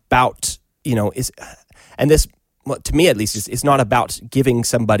not about, to me at least, is not about giving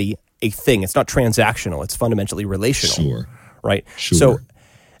somebody a thing. It's not transactional. It's fundamentally relational. Sure. Right? Sure. So,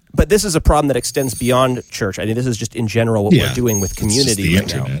 but this is a problem that extends beyond church. I mean, this is just in general what we're doing with community right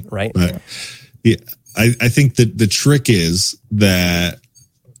internet, now, right? But, I think that the trick is that,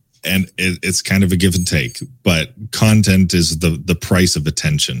 and it's kind of a give and take, but content is the price of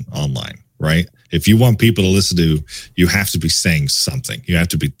attention online, right? If you want people to listen to, you have to be saying something. You have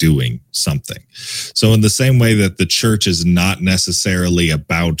to be doing something. So in the same way that the church is not necessarily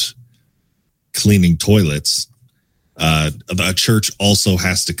about cleaning toilets, a church also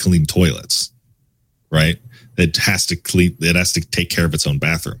has to clean toilets, right? It has to take care of its own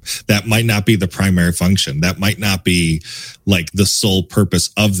bathroom. That might not be the primary function. That might not be the sole purpose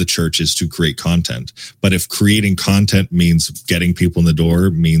of the church is to create content. But if creating content means getting people in the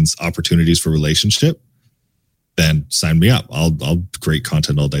door, means opportunities for relationship, then sign me up. I'll create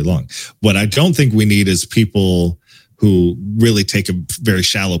content all day long. What I don't think we need is people who really take a very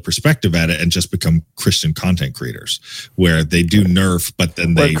shallow perspective at it and just become Christian content creators, where they do nerf, but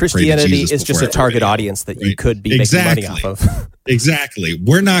then they Christianity is just a target audience that you could be making money off of. Exactly.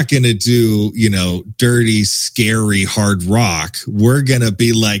 We're not going to do, dirty, scary hard rock. We're going to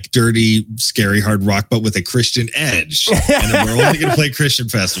be like dirty, scary hard rock, but with a Christian edge. And we're only going to play Christian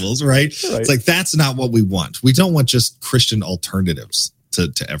festivals, right? It's that's not what we want. We don't want just Christian alternatives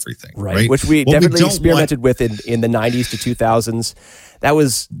to everything, right? Which we definitely experimented with in the 90s to 2000s. That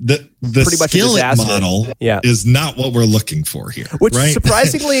was the pretty much a disaster. Model is not what we're looking for here. Which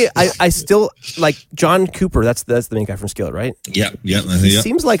surprisingly, I still like John Cooper. That's the main guy from Skillet, right? Yeah. He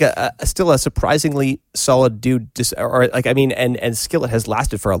seems like still a surprisingly solid dude. And Skillet has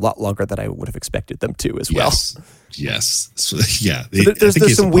lasted for a lot longer than I would have expected them to as well. Yes. Yeah. So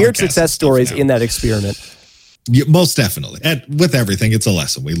there's some weird success stories in that experiment. Yeah, most definitely. And with everything, it's a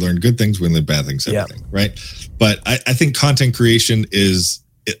lesson. We learn good things, we learn bad things, everything, right? But I think content creation it's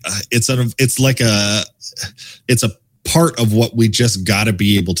a part of what we just got to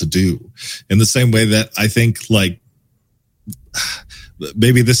be able to do. In the same way that I think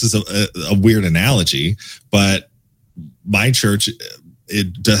maybe this is a weird analogy, but my church,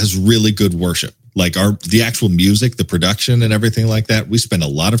 it does really good worship. The actual music, the production and everything like that, we spend a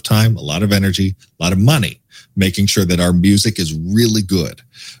lot of time, a lot of energy, a lot of money making sure that our music is really good.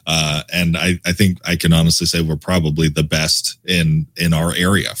 And I think I can honestly say we're probably the best in our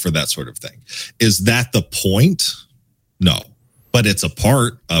area for that sort of thing. Is that the point? No, but it's a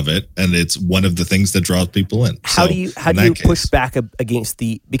part of it. And it's one of the things that draws people in. How do you push back against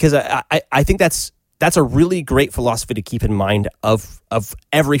because I think that's that's a really great philosophy to keep in mind of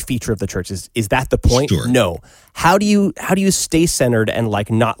every feature of the church. Is that the point? Sure. No. How do you stay centered and like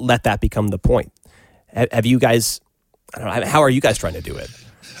not let that become the point? Have you guys, I don't know, how are you guys trying to do it?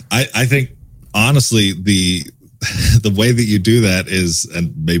 I think honestly, the way that you do that is,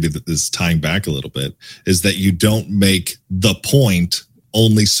 and maybe this is tying back a little bit, is that you don't make the point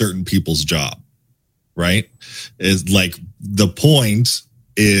only certain people's job, right? Is like the point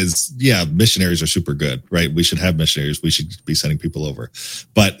is, yeah, missionaries are super good, right? We should have missionaries. We should be sending people over.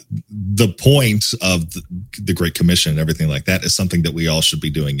 But the point of the Great Commission and everything like that is something that we all should be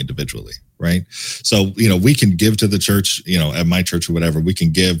doing individually, right? So, we can give to the church, at my church or whatever, we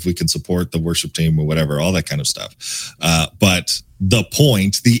can give, we can support the worship team or whatever, all that kind of stuff. But the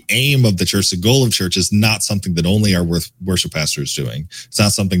point, the aim of the church, the goal of church is not something that only our worship pastor is doing. It's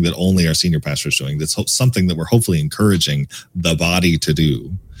not something that only our senior pastor is doing. That's something that we're hopefully encouraging the body to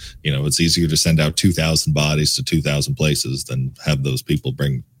do. It's easier to send out 2,000 bodies to 2,000 places than have those people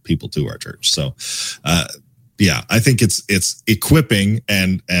bring people to our church. So, I think it's equipping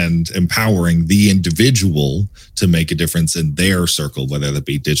and empowering the individual to make a difference in their circle, whether that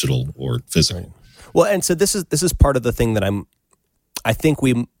be digital or physical. Right. Well, and so this is part of the thing that I think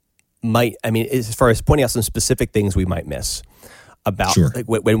we might, as far as pointing out some specific things we might miss about, sure, like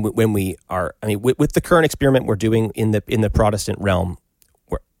when we are, with the current experiment we're doing in the Protestant realm,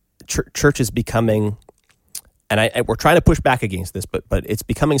 where church is becoming, and we're trying to push back against this, but it's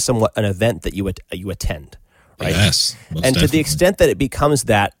becoming somewhat an event that you attend, right? Yes, and definitely. To the extent that it becomes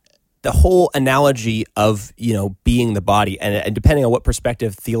that, the whole analogy of being the body, and depending on what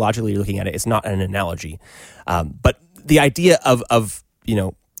perspective theologically you're looking at it, it's not an analogy, but the idea of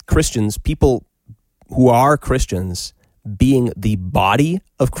Christians, people who are Christians, being the body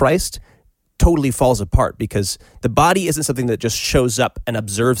of Christ totally falls apart, because the body isn't something that just shows up and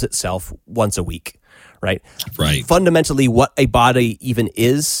observes itself once a week, right? Right. Fundamentally, what a body even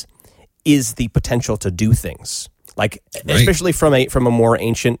is the potential to do things, like right. Especially from a more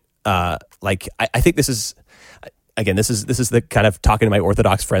ancient. I think this is. Again, this is the kind of talking to my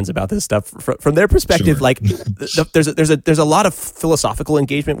Orthodox friends about this stuff from their perspective. Sure. Like, there's a lot of philosophical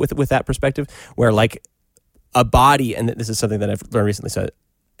engagement with that perspective, where like a body, and this is something that I've learned recently. So,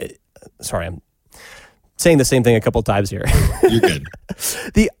 sorry, I'm saying the same thing a couple of times here. You're good.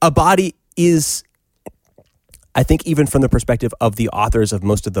 A body is, I think, even from the perspective of the authors of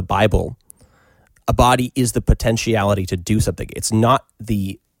most of the Bible, a body is the potentiality to do something. It's not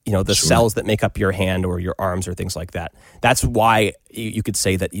the sure. cells that make up your hand or your arms or things like that. That's why you could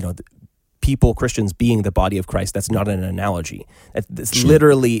say that, people, Christians being the body of Christ, that's not an analogy. It's sure.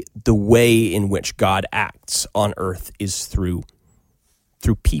 Literally the way in which God acts on earth is through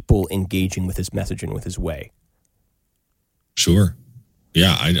people engaging with his message and with his way. Sure.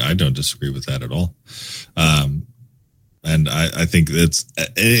 Yeah, I don't disagree with that at all. And I think that's,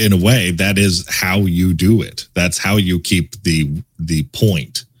 in a way, that is how you do it. That's how you keep the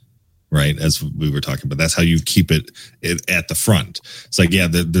point, right? As we were talking about, that's how you keep it at the front. It's like, yeah,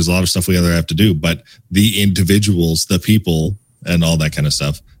 there's a lot of stuff we other have to do, but the individuals, the people, and all that kind of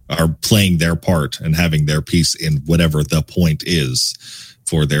stuff are playing their part and having their piece in whatever the point is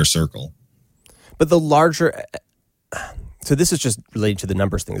for their circle. But the larger... So this is just related to the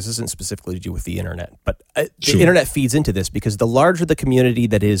numbers thing. This isn't specifically to do with the internet, but sure. The internet feeds into this, because the larger the community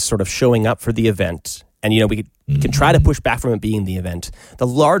that is sort of showing up for the event, and we can try to push back from it being the event, the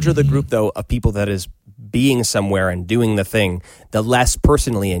larger the group, though, of people that is being somewhere and doing the thing, the less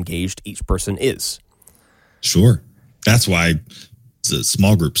personally engaged each person is. Sure. That's why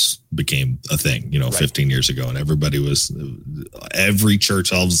small groups became a thing, right. 15 years ago, and every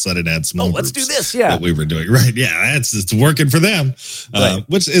church all of a sudden had small groups. Let's do this, yeah. That we were doing, right? Yeah, it's working for them, right.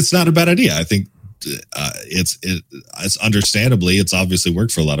 Which it's not a bad idea. I think it's understandably, it's obviously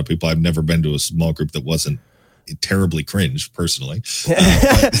worked for a lot of people. I've never been to a small group that wasn't terribly cringe personally.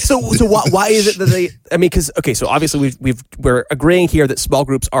 So why is it that they? Because so obviously we're agreeing here that small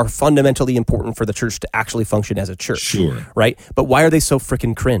groups are fundamentally important for the church to actually function as a church. Sure. Right, but why are they so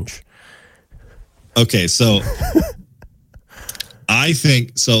freaking cringe? Okay, so I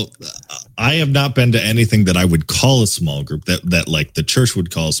think so. I have not been to anything that I would call a small group that like the church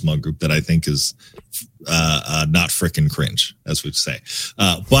would call a small group that I think is not frickin' cringe, as we'd say.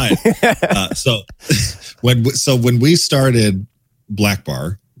 So when we started Black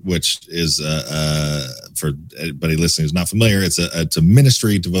Bar, which is for anybody listening who's not familiar, it's a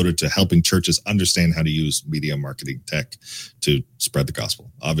ministry devoted to helping churches understand how to use media marketing tech to spread the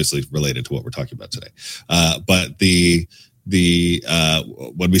gospel. Obviously related to what we're talking about today. But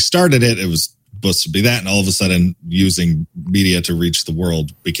when we started it was supposed to be that. And all of a sudden, using media to reach the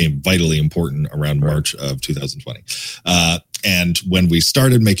world became vitally important around March of 2020. And when we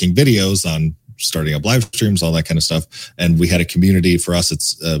started making videos on starting up live streams, all that kind of stuff, and we had a community for us,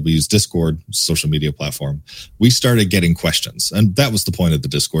 we use Discord, social media platform. We started getting questions, and that was the point of the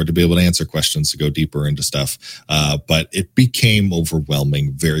Discord, to be able to answer questions, to go deeper into stuff. But it became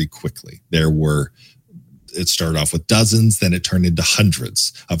overwhelming very quickly. It started off with dozens, then it turned into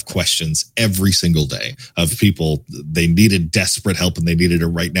hundreds of questions every single day of people. They needed desperate help and they needed it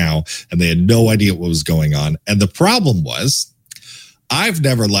right now, and they had no idea what was going on. And the problem was, I've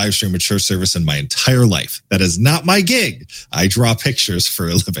never live streamed a church service in my entire life. That is not my gig. I draw pictures for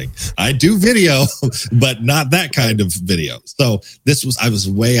a living. I do video, but not that kind of video. So I was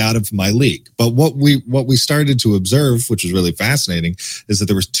way out of my league. But what we started to observe, which was really fascinating, is that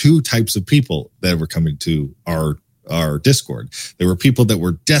there was two types of people that were coming to our Discord. There were people that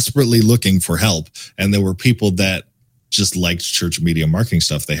were desperately looking for help, and there were people that just liked church media marketing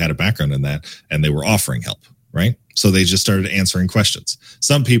stuff. They had a background in that, and they were offering help. Right? So they just started answering questions.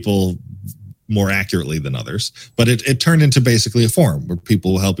 Some people more accurately than others, but it turned into basically a forum where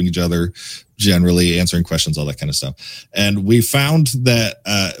people were helping each other, generally answering questions, all that kind of stuff. And we found that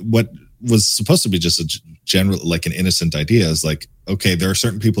what was supposed to be just a general, like an innocent idea, is like, okay, there are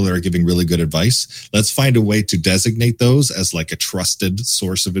certain people that are giving really good advice. Let's find a way to designate those as like a trusted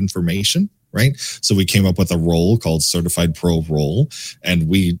source of information. Right. So we came up with a role called Certified Pro Role, and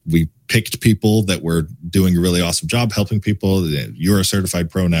we picked people that were doing a really awesome job helping people. You're a certified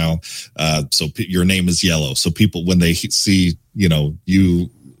pro now. So your name is yellow. So people, when they see, you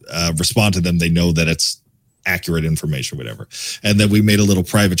respond to them, they know that it's accurate information, whatever. And then we made a little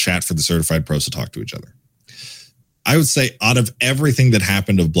private chat for the certified pros to talk to each other. I would say out of everything that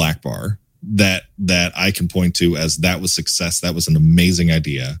happened of Black Bar, that I can point to as that was success, that was an amazing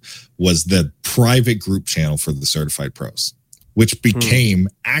idea, was the private group channel for the certified pros, which became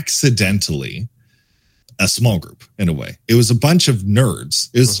accidentally a small group in a way. It was a bunch of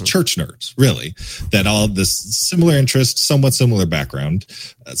nerds. It was church nerds, really, that all this similar interest, somewhat similar background,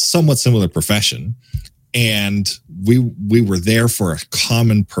 somewhat similar profession. And we were there for a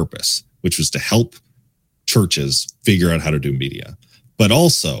common purpose, which was to help churches figure out how to do media, but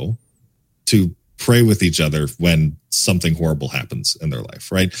also to pray with each other when something horrible happens in their life,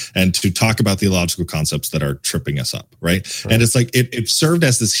 right? And to talk about theological concepts that are tripping us up, right? And it's like, it served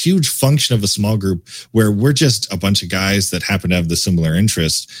as this huge function of a small group where we're just a bunch of guys that happen to have the similar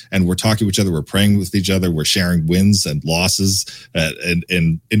interest, and we're talking to each other, we're praying with each other, we're sharing wins and losses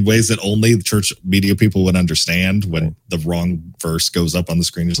in ways that only the church media people would understand when the wrong verse goes up on the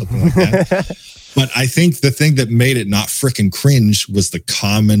screen or something like that. But I think the thing that made it not freaking cringe was the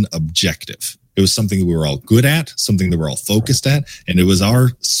common objective. It was something we were all good at, something that we're all focused at, and it was our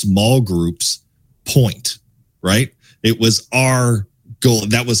small group's point, right? It was our goal.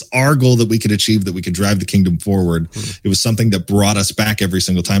 That was our goal that we could achieve, that we could drive the kingdom forward. It was something that brought us back every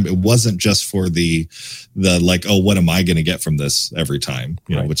single time. It wasn't just for the like, oh, what am I going to get from this every time?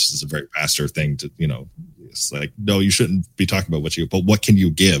 You know, which is a very pastor thing to, it's like, no, you shouldn't be talking about but what can you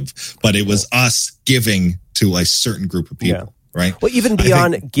give? But it was us giving to a certain group of people. Yeah. Right. Well, even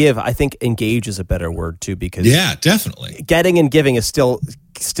beyond give, I think engage is a better word too, because definitely getting and giving is still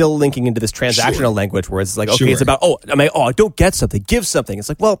linking into this transactional language where it's like, okay, it's about, don't get something, give something. It's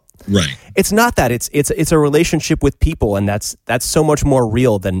like, well, it's not that. It's a relationship with people, and that's so much more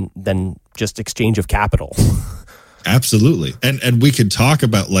real than just exchange of capital. Absolutely. And we could talk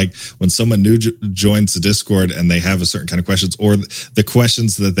about, like, when someone new joins the Discord and they have a certain kind of questions, or the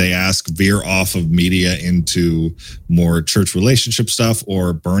questions that they ask veer off of media into more church relationship stuff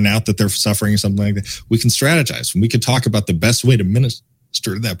or burnout that they're suffering or something like that. We can strategize, and we can talk about the best way to minister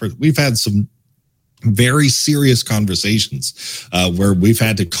to that person. We've had some very serious conversations where we've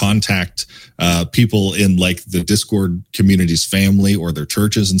had to contact people in, like, the Discord community's family or their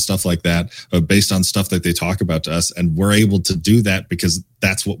churches and stuff like that, based on stuff that they talk about to us. And we're able to do that because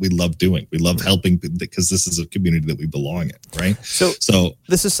that's what we love doing. We love helping, because this is a community that we belong in, right? So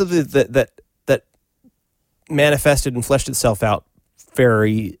this is something that manifested and fleshed itself out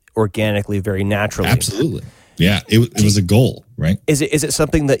very organically, very naturally. Absolutely. Yeah, it was a goal, right? Is it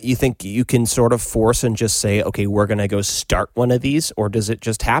something that you think you can sort of force and just say, okay, we're going to go start one of these, or does it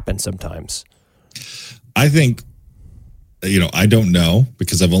just happen sometimes? I think, I don't know,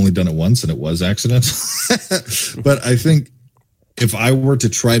 because I've only done it once and it was accident. But I think if I were to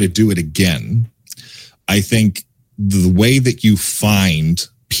try to do it again, I think the way that you find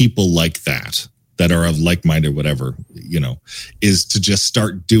people like that are of like-minded, whatever, is to just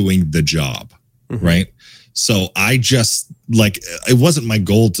start doing the job, right? So I just like, it wasn't my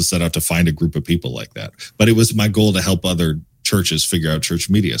goal to set out to find a group of people like that, but it was my goal to help other churches figure out church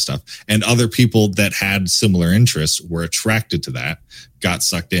media stuff, and other people that had similar interests were attracted to that, got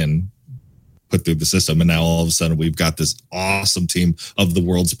sucked in, put through the system, and now all of a sudden we've got this awesome team of the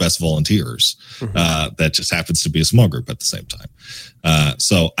world's best volunteers that just happens to be a small group at the same time.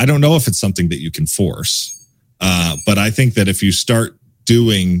 So I don't know if it's something that you can force, but I think that if you start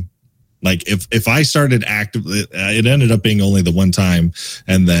doing, like, if I started actively, it ended up being only the one time,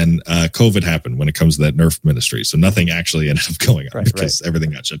 and then COVID happened when it comes to that Nerf ministry. So nothing actually ended up going on because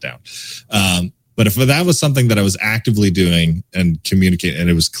everything got shut down. But if that was something that I was actively doing and communicating, and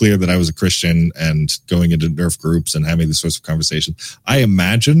it was clear that I was a Christian and going into Nerf groups and having these sorts of conversations, I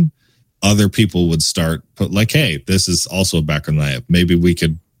imagine other people would start put like, hey, this is also a background I have. Maybe we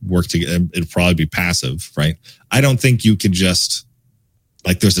could work together. It'd probably be passive, right? I don't think you could just,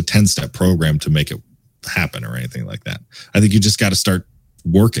 like, there's a 10-step program to make it happen or anything like that. I think you just got to start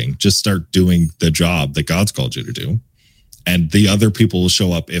working, just start doing the job that God's called you to do. And the other people will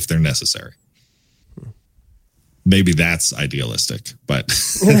show up if they're necessary. Maybe that's idealistic, but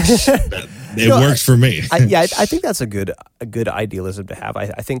it worked for me. I think that's a good idealism to have. I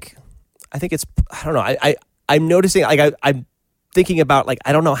think it's, I don't know. I'm noticing, like, I'm thinking about, like,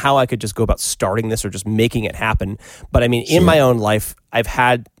 I don't know how I could just go about starting this or just making it happen. But I mean, in my own life, I've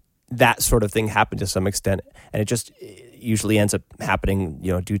had that sort of thing happen to some extent, and it just usually ends up happening,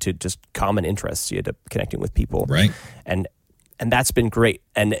 due to just common interests. You end up connecting with people, right? And that's been great.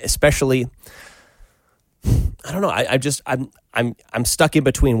 And especially, I don't know. I'm stuck in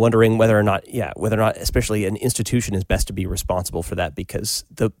between, wondering whether or not, especially an institution is best to be responsible for that, because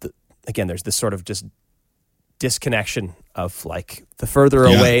again, there's this sort of just disconnection of, like, the further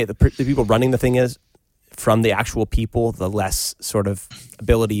away the people running the thing is from the actual people, the less sort of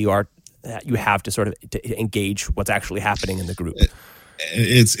ability you have to sort of to engage what's actually happening in the group.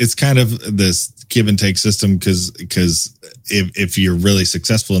 It's kind of this give and take system, because if you're really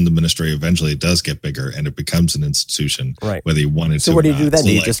successful in the ministry, eventually it does get bigger and it becomes an institution, right? Whether you wanted to. So what do you do then?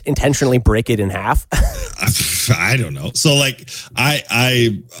 Do you just intentionally break it in half? I don't know. So, like,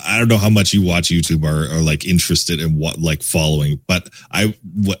 I don't know how much you watch YouTube or like interested in what, like, following, but I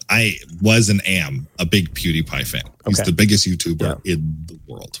was and am a big PewDiePie fan. He's the biggest YouTuber in the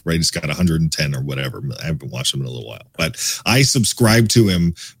world, right? He's got 110 or whatever. I haven't watched him in a little while, but I subscribed to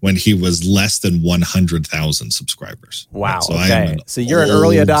him when he was less than 100,000 subscribers. Wow. So you're an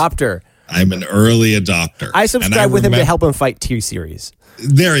early adopter. I'm an early adopter. I subscribe with him to help him fight T-Series.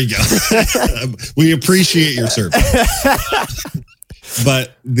 There you go. We appreciate your service.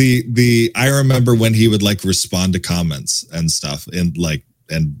 But I remember when he would, like, respond to comments and stuff, and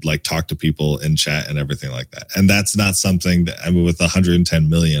talk to people in chat and everything like that. And that's not something that, I mean, with 110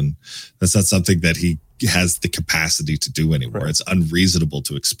 million, that's not something that he has the capacity to do anymore. Right. It's unreasonable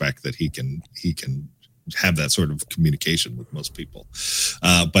to expect that he can have that sort of communication with most people.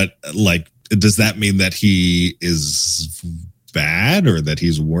 But, like, does that mean that he is bad or that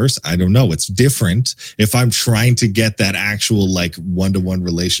he's worse? I don't know. It's different if I'm trying to get that actual, like, one-to-one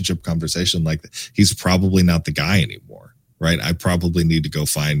relationship conversation. Like, he's probably not the guy anymore, right? I probably need to go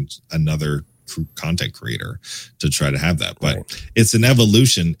find another content creator to try to have that. But it's an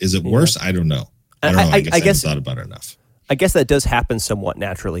evolution. Is it worse? I don't know. I don't know. I guess I haven't thought about it enough. I guess that does happen somewhat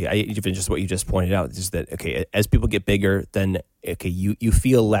naturally. Even just what you just pointed out is that, as people get bigger, then you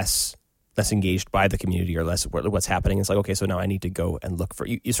feel less engaged by the community or less what's happening. It's like, okay, so now I need to go and look for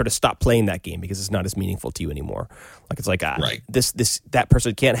you sort of stop playing that game because it's not as meaningful to you anymore. Like, it's like that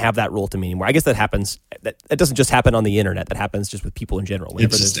person can't have that role to me anymore. I guess that happens. That doesn't just happen on the internet. That happens just with people in general.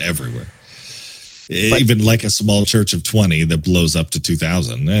 It's just everywhere. Even like a small church of 20 that blows up to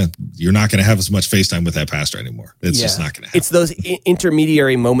 2,000, you're not going to have as much FaceTime with that pastor anymore. It's just not going to happen. It's those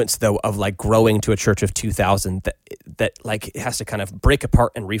intermediary moments, though, of, like, growing to a church of 2,000 that like, it has to kind of break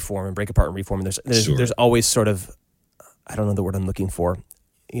apart and reform and break apart and reform. And there's always sort of, I don't know the word I'm looking for,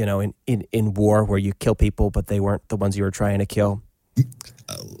 in war where you kill people, but they weren't the ones you were trying to kill.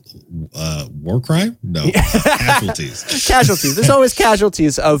 War crime? No. Casualties. Casualties. There's always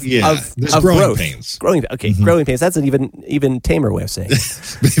casualties of growing growth. Pains. Growing pains. That's an even tamer way of saying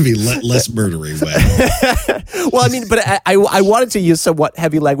it. Maybe less murdery way. Well, I mean, but I wanted to use somewhat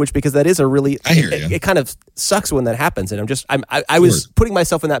heavy language because that is a really. I hear you. It kind of sucks when that happens, and I was putting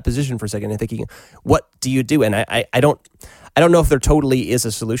myself in that position for a second and thinking, what do you do? And I don't know if there totally is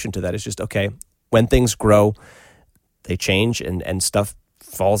a solution to that. It's just, okay, when things grow, they change and stuff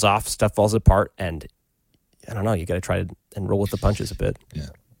falls off, stuff falls apart, and I don't know, you got to try to and roll with the punches a bit. Yeah.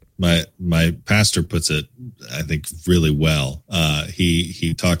 My pastor puts it, I think, really well.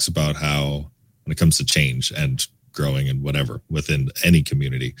 He talks about how when it comes to change and growing and whatever within any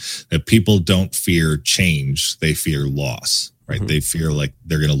community, that people don't fear change, they fear loss, right? Mm-hmm. They fear like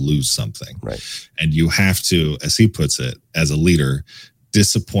they're going to lose something. Right. And you have to, as he puts it, as a leader,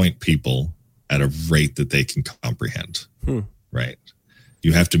 disappoint people at a rate that they can comprehend, right?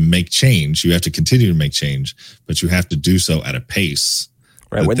 You have to make change. You have to continue to make change, but you have to do so at a pace.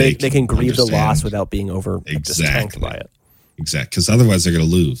 Right, where they can grieve the loss without being just tanked by it. Exactly, because otherwise they're going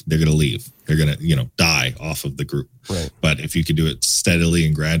to lose. They're going to leave. They're going to, die off of the group. Right. But if you can do it steadily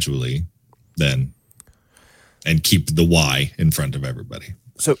and gradually, then, and keep the why in front of everybody.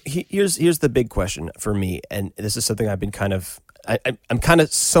 So here's the big question for me, and this is something I've been kind of, I'm kind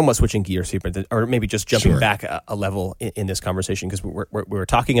of somewhat switching gears here, or maybe just jumping back a level in this conversation, because we're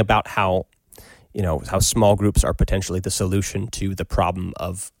talking about how small groups are potentially the solution to the problem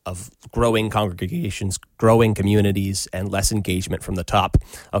of growing congregations, growing communities, and less engagement from the top.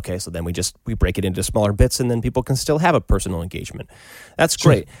 Okay, so then we break it into smaller bits, and then people can still have a personal engagement. That's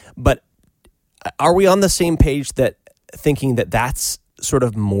great. But are we on the same page that thinking that that's sort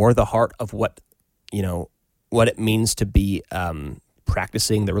of more the heart of what it means to be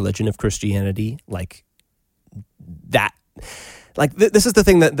practicing the religion of Christianity? Like that, this is the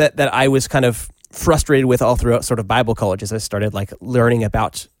thing that I was kind of frustrated with all throughout sort of Bible college as I started learning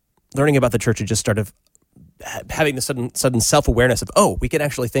about the church, and just started having the sudden self-awareness of, we can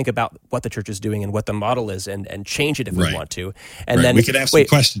actually think about what the church is doing and what the model is and change it if we want to. And then we could have some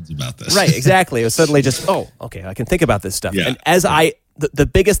questions about this. Right, exactly. It was suddenly just, okay, I can think about this stuff. Yeah. And as the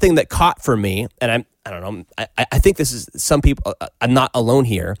biggest thing that caught for me, and I don't know, I think this is some people, I'm not alone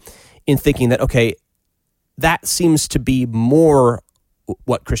here in thinking that, okay, that seems to be more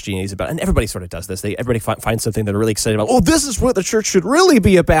what Christianity is about. And everybody sort of does this. Everybody finds something that they're really excited about. This is what the church should really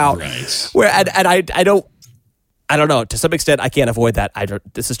be about. Right. And I don't know. To some extent, I can't avoid that.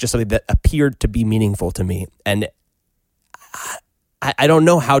 This is just something that appeared to be meaningful to me. And I don't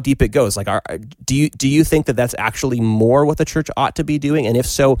know how deep it goes. Do you think that that's actually more what the church ought to be doing? And if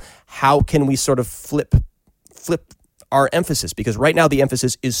so, how can we sort of flip our emphasis? Because right now the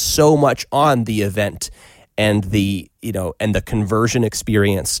emphasis is so much on the event and the conversion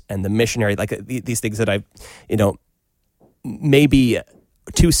experience and the missionary, these things that I've maybe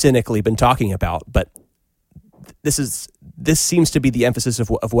too cynically been talking about. But this seems to be the emphasis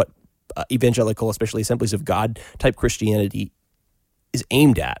of what evangelical, especially Assemblies of God type Christianity is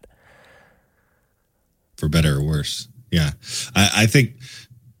aimed at. For better or worse. Yeah. I think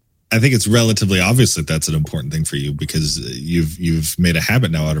it's relatively obvious that that's an important thing for you, because you've made a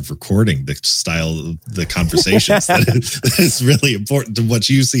habit now out of recording the style of the conversations that is really important to what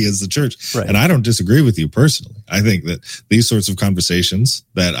you see as the church. Right. And I don't disagree with you personally. I think that these sorts of conversations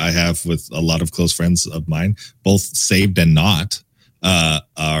that I have with a lot of close friends of mine, both saved and not,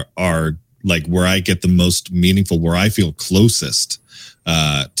 are like where I get the most meaningful, where I feel closest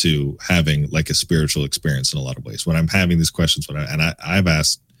to having like a spiritual experience in a lot of ways. When I'm having these questions, I've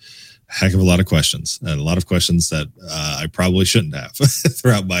asked heck of a lot of questions, and a lot of questions that I probably shouldn't have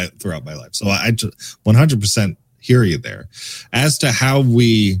throughout my life. So I 100% hear you there. As to how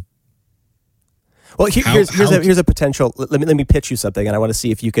we, here's a potential. Let me pitch you something, and I want to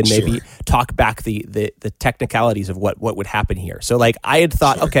see if you can maybe talk back the technicalities of what would happen here. So I had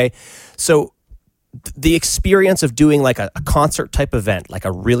thought, okay, so the experience of doing a concert type event,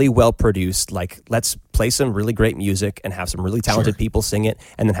 a really well produced, let's play some really great music and have some really talented people sing it,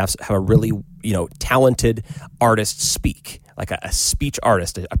 and then have a really talented artist speak, a speech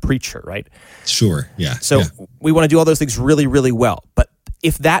artist, a preacher, right? Sure, yeah. So we want to do all those things really, really well, but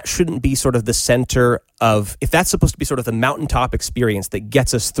if that shouldn't be sort of the center of, if that's supposed to be sort of the mountaintop experience that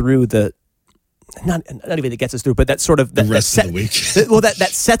gets us through the, not even that gets us through, but that's sort of the rest of the week. that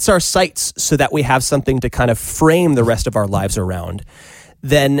sets our sights so that we have something to kind of frame the rest of our lives around.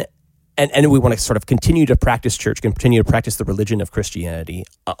 Then, and we want to sort of continue to practice church, continue to practice the religion of Christianity.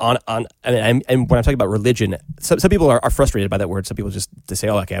 And when I'm talking about religion, some people are frustrated by that word. Some people just say,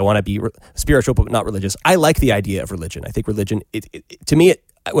 okay, I want to be spiritual but not religious. I like the idea of religion. I think religion, to me,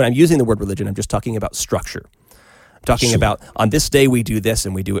 when I'm using the word religion, I'm just talking about structure. Talking about, on this day we do this,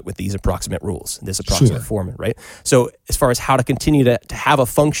 and we do it with these approximate rules, this approximate format, right? So as far as how to continue to have a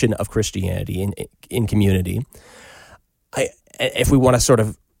function of Christianity in community, if we want to sort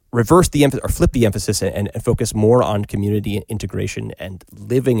of reverse the emphasis or flip the emphasis and focus more on community integration and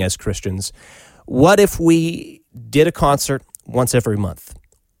living as Christians, what if we did a concert once every month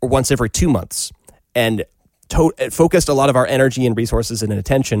or once every 2 months and focused a lot of our energy and resources and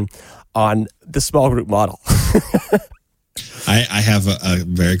attention on the small group model? I have a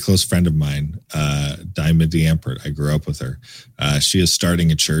very close friend of mine, Diamond DeAmpert. I grew up with her. She is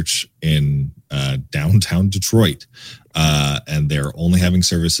starting a church in downtown Detroit, and they're only having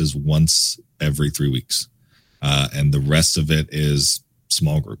services once every 3 weeks, and the rest of it is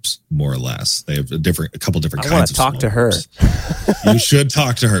small groups, more or less. They have a couple different kinds of small groups. I want to talk to her. You should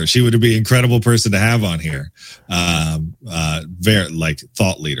talk to her. She would be an incredible person to have on here. Very like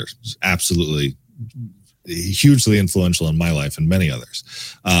thought leader, absolutely hugely influential in my life and many others.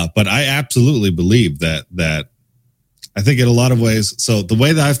 But I absolutely believe that I think in a lot of ways. So the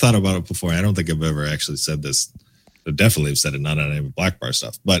way that I've thought about it before, I don't think I've ever actually said this. I definitely have said it not on any Black Bar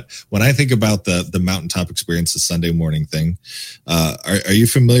stuff. But when I think about the mountaintop experience, the Sunday morning thing, are you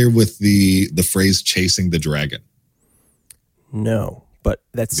familiar with the phrase "chasing the dragon"? No, but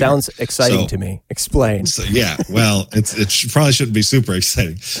that sounds exciting to me. Explain. So, yeah, well, it probably shouldn't be super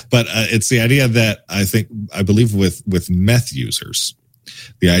exciting, but it's the idea that I believe with meth users.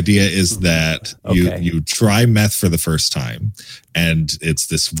 The idea is that you try meth for the first time, and it's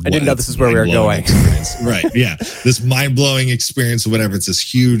this. I didn't know this is where we were going. Right? Yeah, this mind-blowing experience, or whatever. It's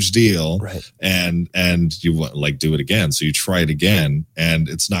this huge deal, right? And you want do it again, so you try it again, and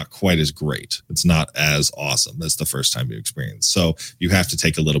it's not quite as great. It's not as awesome as the first time you experience. So you have to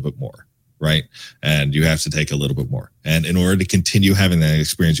take a little bit more. Right. And you have to take a little bit more. And in order to continue having that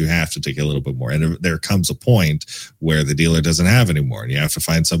experience, you have to take a little bit more. And there comes a point where the dealer doesn't have any more, and you have to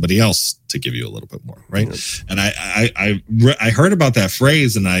find somebody else to give you a little bit more. Right. Mm-hmm. And I heard about that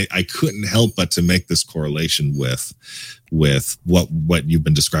phrase, and I couldn't help but to make this correlation with what you've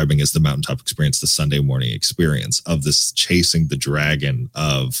been describing as the mountaintop experience, the Sunday morning experience of this chasing the dragon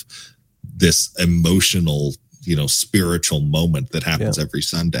of this emotional, spiritual moment that happens every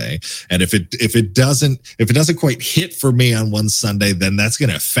Sunday. And if it doesn't quite hit for me on one Sunday, then that's going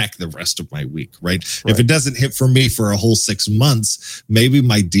to affect the rest of my week, right? If it doesn't hit for me for a whole 6 months, maybe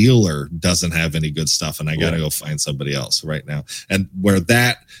my dealer doesn't have any good stuff, and I got to go find somebody else right now. And where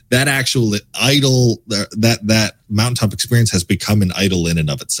that actual idol, that mountaintop experience has become an idol in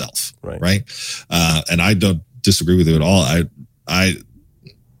and of itself, right? And I don't disagree with you at all. I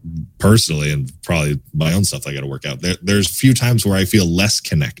personally, and probably my own stuff I got to work out. There's a few times where I feel less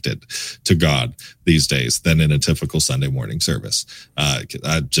connected to God these days than in a typical Sunday morning service.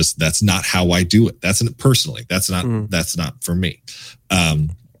 That's not how I do it. That's personally. That's not for me.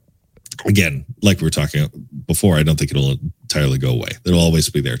 Again, like we were talking before, I don't think it'll entirely go away. It'll always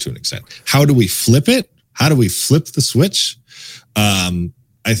be there to an extent. How do we flip it? How do we flip the switch?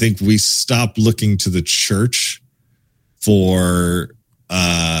 I think we stop looking to the church for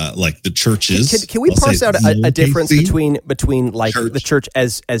the churches. Can we parse out a difference between church. The church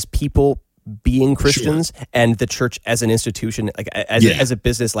as people being Christians and the church as an institution, as a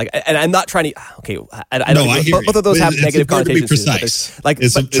business? And I'm not trying to. Okay, I don't. I hear both of those have negative connotations.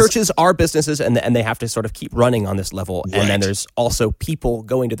 But churches are businesses, and they have to sort of keep running on this level. Right. And then there's also people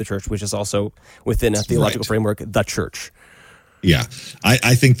going to the church, which is also within a theological framework, the church. Yeah,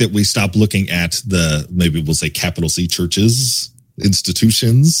 I think that we stop looking at maybe we'll say capital C churches,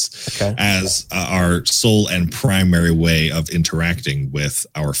 institutions, as our sole and primary way of interacting with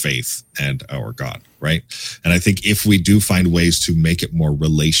our faith and our God, right? And I think if we do find ways to make it more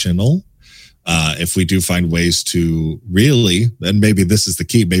relational, if we do find ways to really, and maybe this is the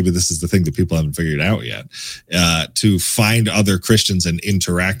key, maybe this is the thing that people haven't figured out yet, to find other Christians and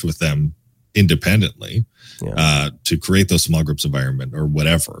interact with them independently, to create those small groups environment or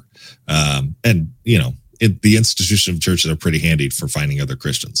whatever. And, the institution of churches are pretty handy for finding other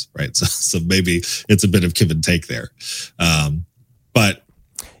Christians, right? So maybe it's a bit of give and take there. But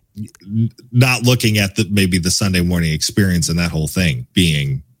not looking at maybe the Sunday morning experience and that whole thing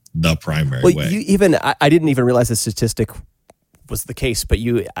being the primary way. I didn't even realize the statistic was the case, but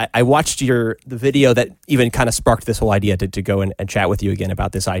I watched the video that even kind of sparked this whole idea to go and chat with you again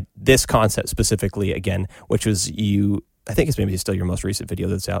about this concept specifically again, which was I think it's maybe still your most recent video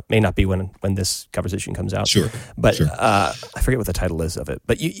that's out. May not be when this conversation comes out. Sure. But sure. I forget what the title is of it.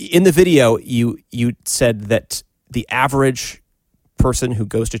 But in the video, you said that the average person who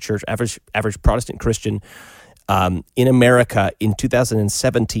goes to church, average Protestant Christian in America in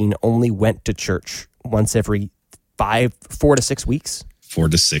 2017 only went to church once every 4 to 6 weeks. 4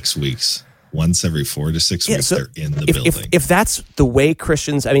 to 6 weeks. Once every 4 to 6 weeks, so they're in the building. If that's the way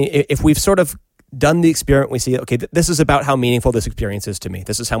Christians, if we've sort of done the experiment, we see, okay, this is about how meaningful this experience is to me.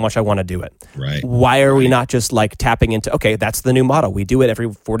 This is how much I want to do it. Right. Why are we not just tapping into, okay, that's the new model. We do it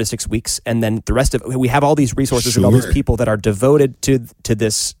every 4 to 6 weeks. And then the rest of it, we have all these resources and all these people that are devoted to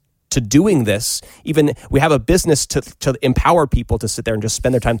this to doing this. Even we have a business to empower people to sit there and just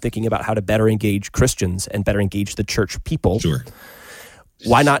spend their time thinking about how to better engage Christians and better engage the church people. Sure.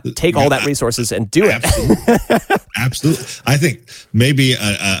 Why not take all that resources and do it? Absolutely. I think maybe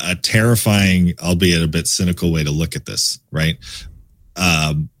a terrifying, albeit a bit cynical way to look at this, right?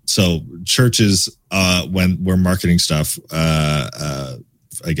 So churches, when we're marketing stuff,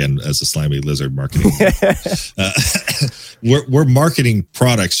 again, as a slimy lizard marketing, we're marketing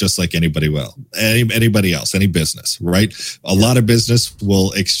products just like anybody else, any business, right? A lot of business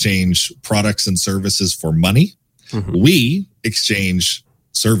will exchange products and services for money. Mm-hmm. We exchange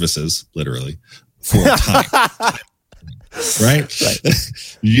services, literally, for time. Right?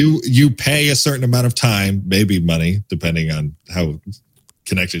 You pay a certain amount of time, maybe money, depending on how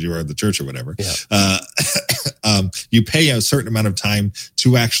connected you are to the church or whatever. Yeah. You pay a certain amount of time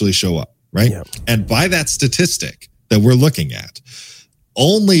to actually show up, right? Yeah. And by that statistic that we're looking at,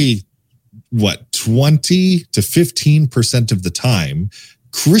 only 20 to 15% of the time,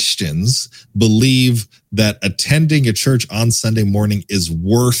 Christians believe that attending a church on Sunday morning is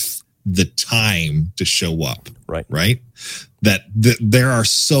worth the time to show up. Right? That there are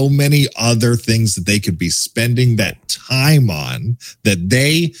so many other things that they could be spending that time on that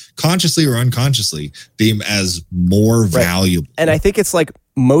they consciously or unconsciously deem as more valuable. And I think it's like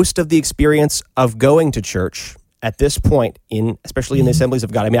most of the experience of going to church at this point, especially in the Assemblies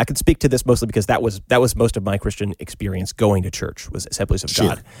of God. I mean, I can speak to this mostly because that was most of my Christian experience going to church was Assemblies of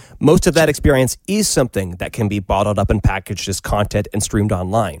God. Most of that experience is something that can be bottled up and packaged as content and streamed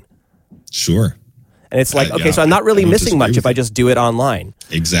online. Sure. And it's like, okay, so I'm not really missing much if I just do it online.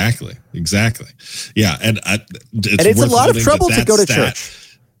 Exactly. Yeah, and it's a lot of trouble to go to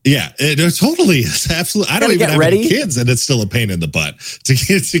church. Yeah, it totally is. Absolutely. I don't even have any kids, and it's still a pain in the butt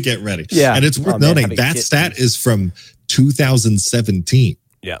to get ready. Yeah, and it's worth noting that stat is from 2017.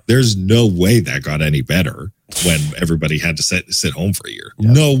 Yeah, there's no way that got any better when everybody had to sit home for a year.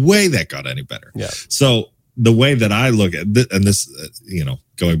 Yeah. No way that got any better. Yeah. So the way that I look at this, and this,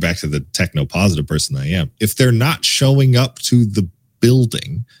 going back to the techno-positive person I am, if they're not showing up to the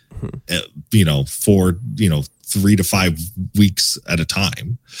building, for 3 to 5 weeks at a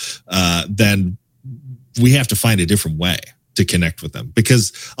time, then we have to find a different way to connect with them.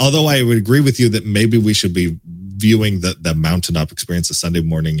 Because although I would agree with you that maybe we should be viewing the Mountain Up experience, the Sunday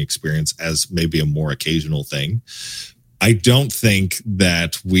morning experience, as maybe a more occasional thing, I don't think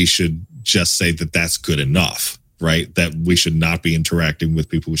that we should just say that that's good enough, right? That we should not be interacting with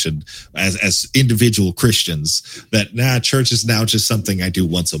people. We should, as individual Christians, that church is now just something I do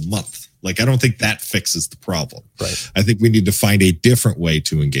once a month. Like, I don't think that fixes the problem. Right. I think we need to find a different way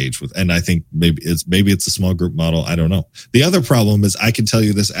to engage with. And I think maybe it's a small group model. I don't know. The other problem is, I can tell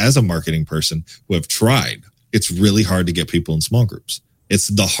you this as a marketing person who have tried, it's really hard to get people in small groups. It's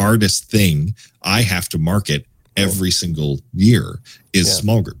the hardest thing I have to market every single year is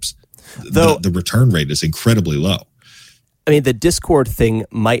small groups. Though the return rate is incredibly low. I mean, the Discord thing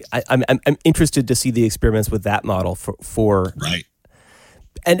might. I'm interested to see the experiments with that model for right.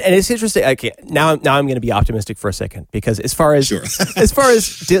 And it's interesting. Okay, now I'm going to be optimistic for a second, because as far as as far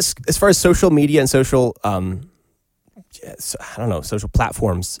as social media and social social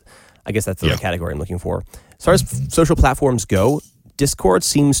platforms, I guess that's the category I'm looking for. As far as social platforms go, Discord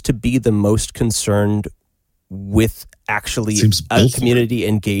seems to be the most concerned with actually a community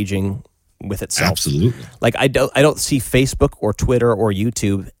engaging with itself. Absolutely. Like, I don't see Facebook or Twitter or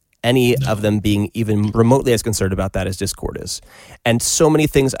YouTube, any of them being even remotely as concerned about that as Discord is. And so many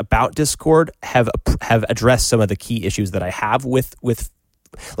things about Discord have addressed some of the key issues that I have with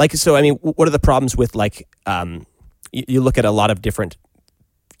like, so I mean, what are the problems with, like, you look at a lot of different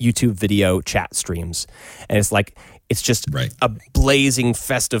YouTube video chat streams, and it's like, it's just a blazing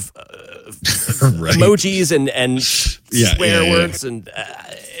fest of emojis and swear words and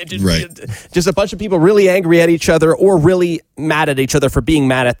just a bunch of people really angry at each other or really mad at each other for being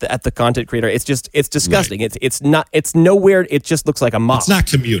mad at the content creator. It's disgusting. Right. It's nowhere. It just looks like a mob. It's not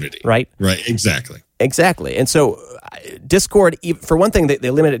community. Right. Exactly. And so Discord, for one thing,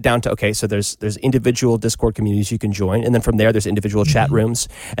 they limit it down to, okay, so there's individual Discord communities you can join, and then from there there's individual chat rooms,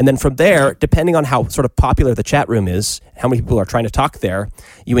 and then from there, depending on how sort of popular the chat room is, how many people are trying to talk there,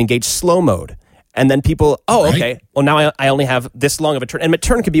 you engage slow mode. And then people, okay, well, now I only have this long of a turn, and my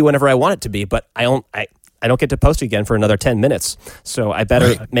turn could be whenever I want it to be, but I don't get to post again for another 10 minutes. So I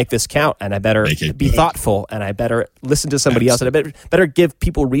better make this count, and I better be thoughtful, and I better listen to somebody else, and I better give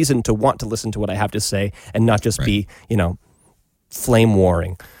people reason to want to listen to what I have to say and not just be, flame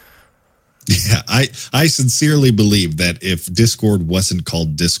warring. Yeah, I sincerely believe that if Discord wasn't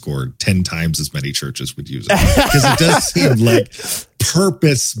called Discord, 10 times as many churches would use it. Because it does seem like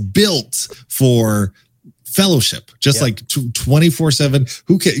purpose built for fellowship, just like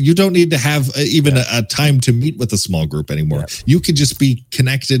 24/7. You don't need to have even a time to meet with a small group anymore. You can just be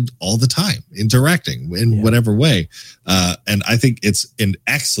connected all the time, interacting in whatever way. And I think it's an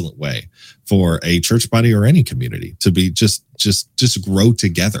excellent way for a church body or any community to be just grow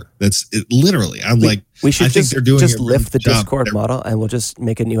together. That's it, literally. We should think they're doing just lift the job. Discord model, and we'll just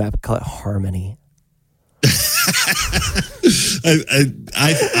make a new app called Harmony.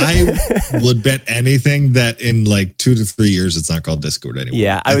 I would bet anything that in like 2 to 3 years it's not called Discord anymore.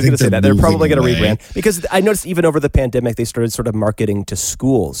 Yeah, I was going to say that. They're probably going to rebrand, because I noticed even over the pandemic they started sort of marketing to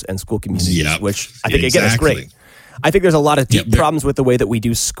schools and school communities, which I think again is great. I think there's a lot of deep problems with the way that we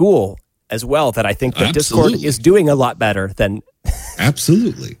do school as well that I think that Discord is doing a lot better than.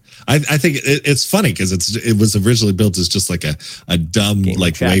 Absolutely. I think it's funny because it was originally built as just like a dumb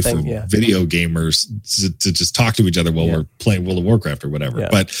way for video gamers to just talk to each other while we're playing World of Warcraft or whatever.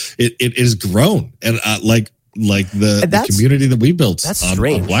 But it is grown, and the community that we built on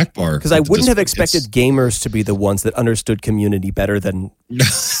Black Bar. Because I wouldn't have expected gamers to be the ones that understood community better than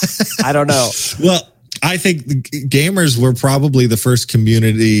I don't know. Well, I think gamers were probably the first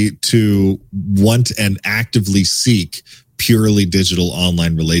community to want and actively seek purely digital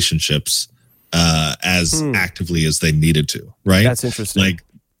online relationships as actively as they needed to, right? That's interesting.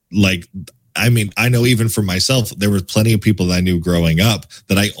 I mean, I know even for myself, there were plenty of people that I knew growing up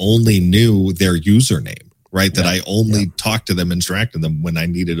that I only knew their username, right? That I only talked to them, interacted with them when I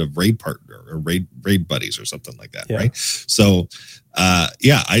needed a raid partner or raid buddies or something like that, right? So,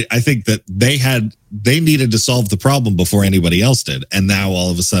 I think that they needed to solve the problem before anybody else did. And now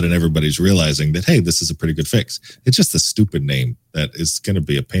all of a sudden everybody's realizing that, hey, this is a pretty good fix. It's just a stupid name that is going to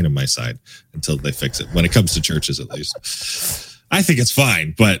be a pain in my side until they fix it, when it comes to churches at least. I think it's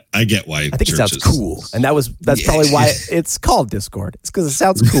fine, but I get why. I think it sounds cool. And that's probably why it's called Discord. It's because it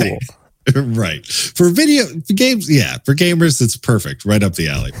sounds cool. Right. For video games, for gamers, it's perfect. Right up the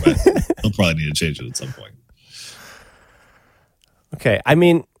alley. But they'll probably need to change it at some point. Okay. I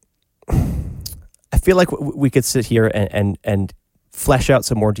mean, I feel like we could sit here and flesh out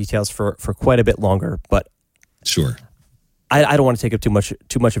some more details for quite a bit longer, but sure. I don't want to take up too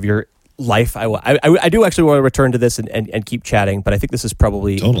much of your life. I do actually want to return to this and keep chatting, but I think this is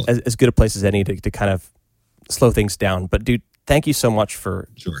probably as good a place as any to kind of slow things down. But dude, thank you so much for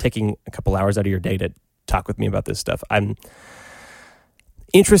taking a couple hours out of your day to talk with me about this stuff. I'm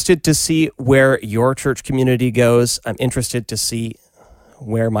interested to see where your church community goes. I'm interested to see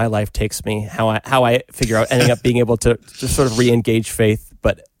where my life takes me, how I figure out ending up being able to sort of re-engage faith.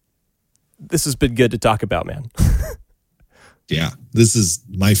 But this has been good to talk about, man. Yeah, this is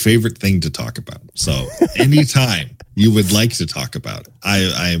my favorite thing to talk about. So anytime you would like to talk about it,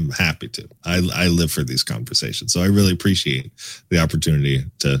 I am happy to. I live for these conversations. So I really appreciate the opportunity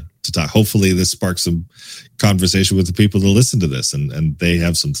to talk. Hopefully this sparks some conversation with the people that listen to this and they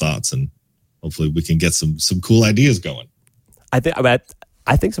have some thoughts, and hopefully we can get some cool ideas going.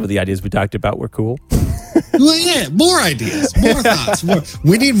 I think some of the ideas we talked about were cool. Well, yeah, more ideas, more thoughts, more.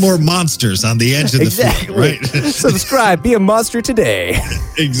 We need more monsters on the edge of the field, right? Subscribe, be a monster today.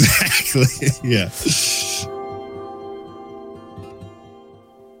 Exactly. Yeah.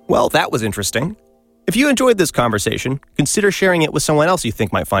 Well, that was interesting. If you enjoyed this conversation, consider sharing it with someone else you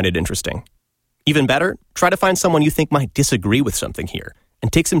think might find it interesting. Even better, try to find someone you think might disagree with something here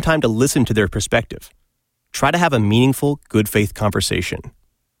and take some time to listen to their perspective. Try to have a meaningful, good faith conversation.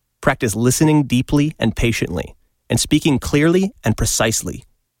 Practice listening deeply and patiently, and speaking clearly and precisely.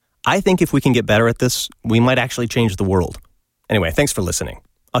 I think if we can get better at this, we might actually change the world. Anyway, thanks for listening.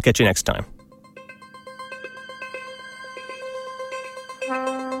 I'll catch you next time.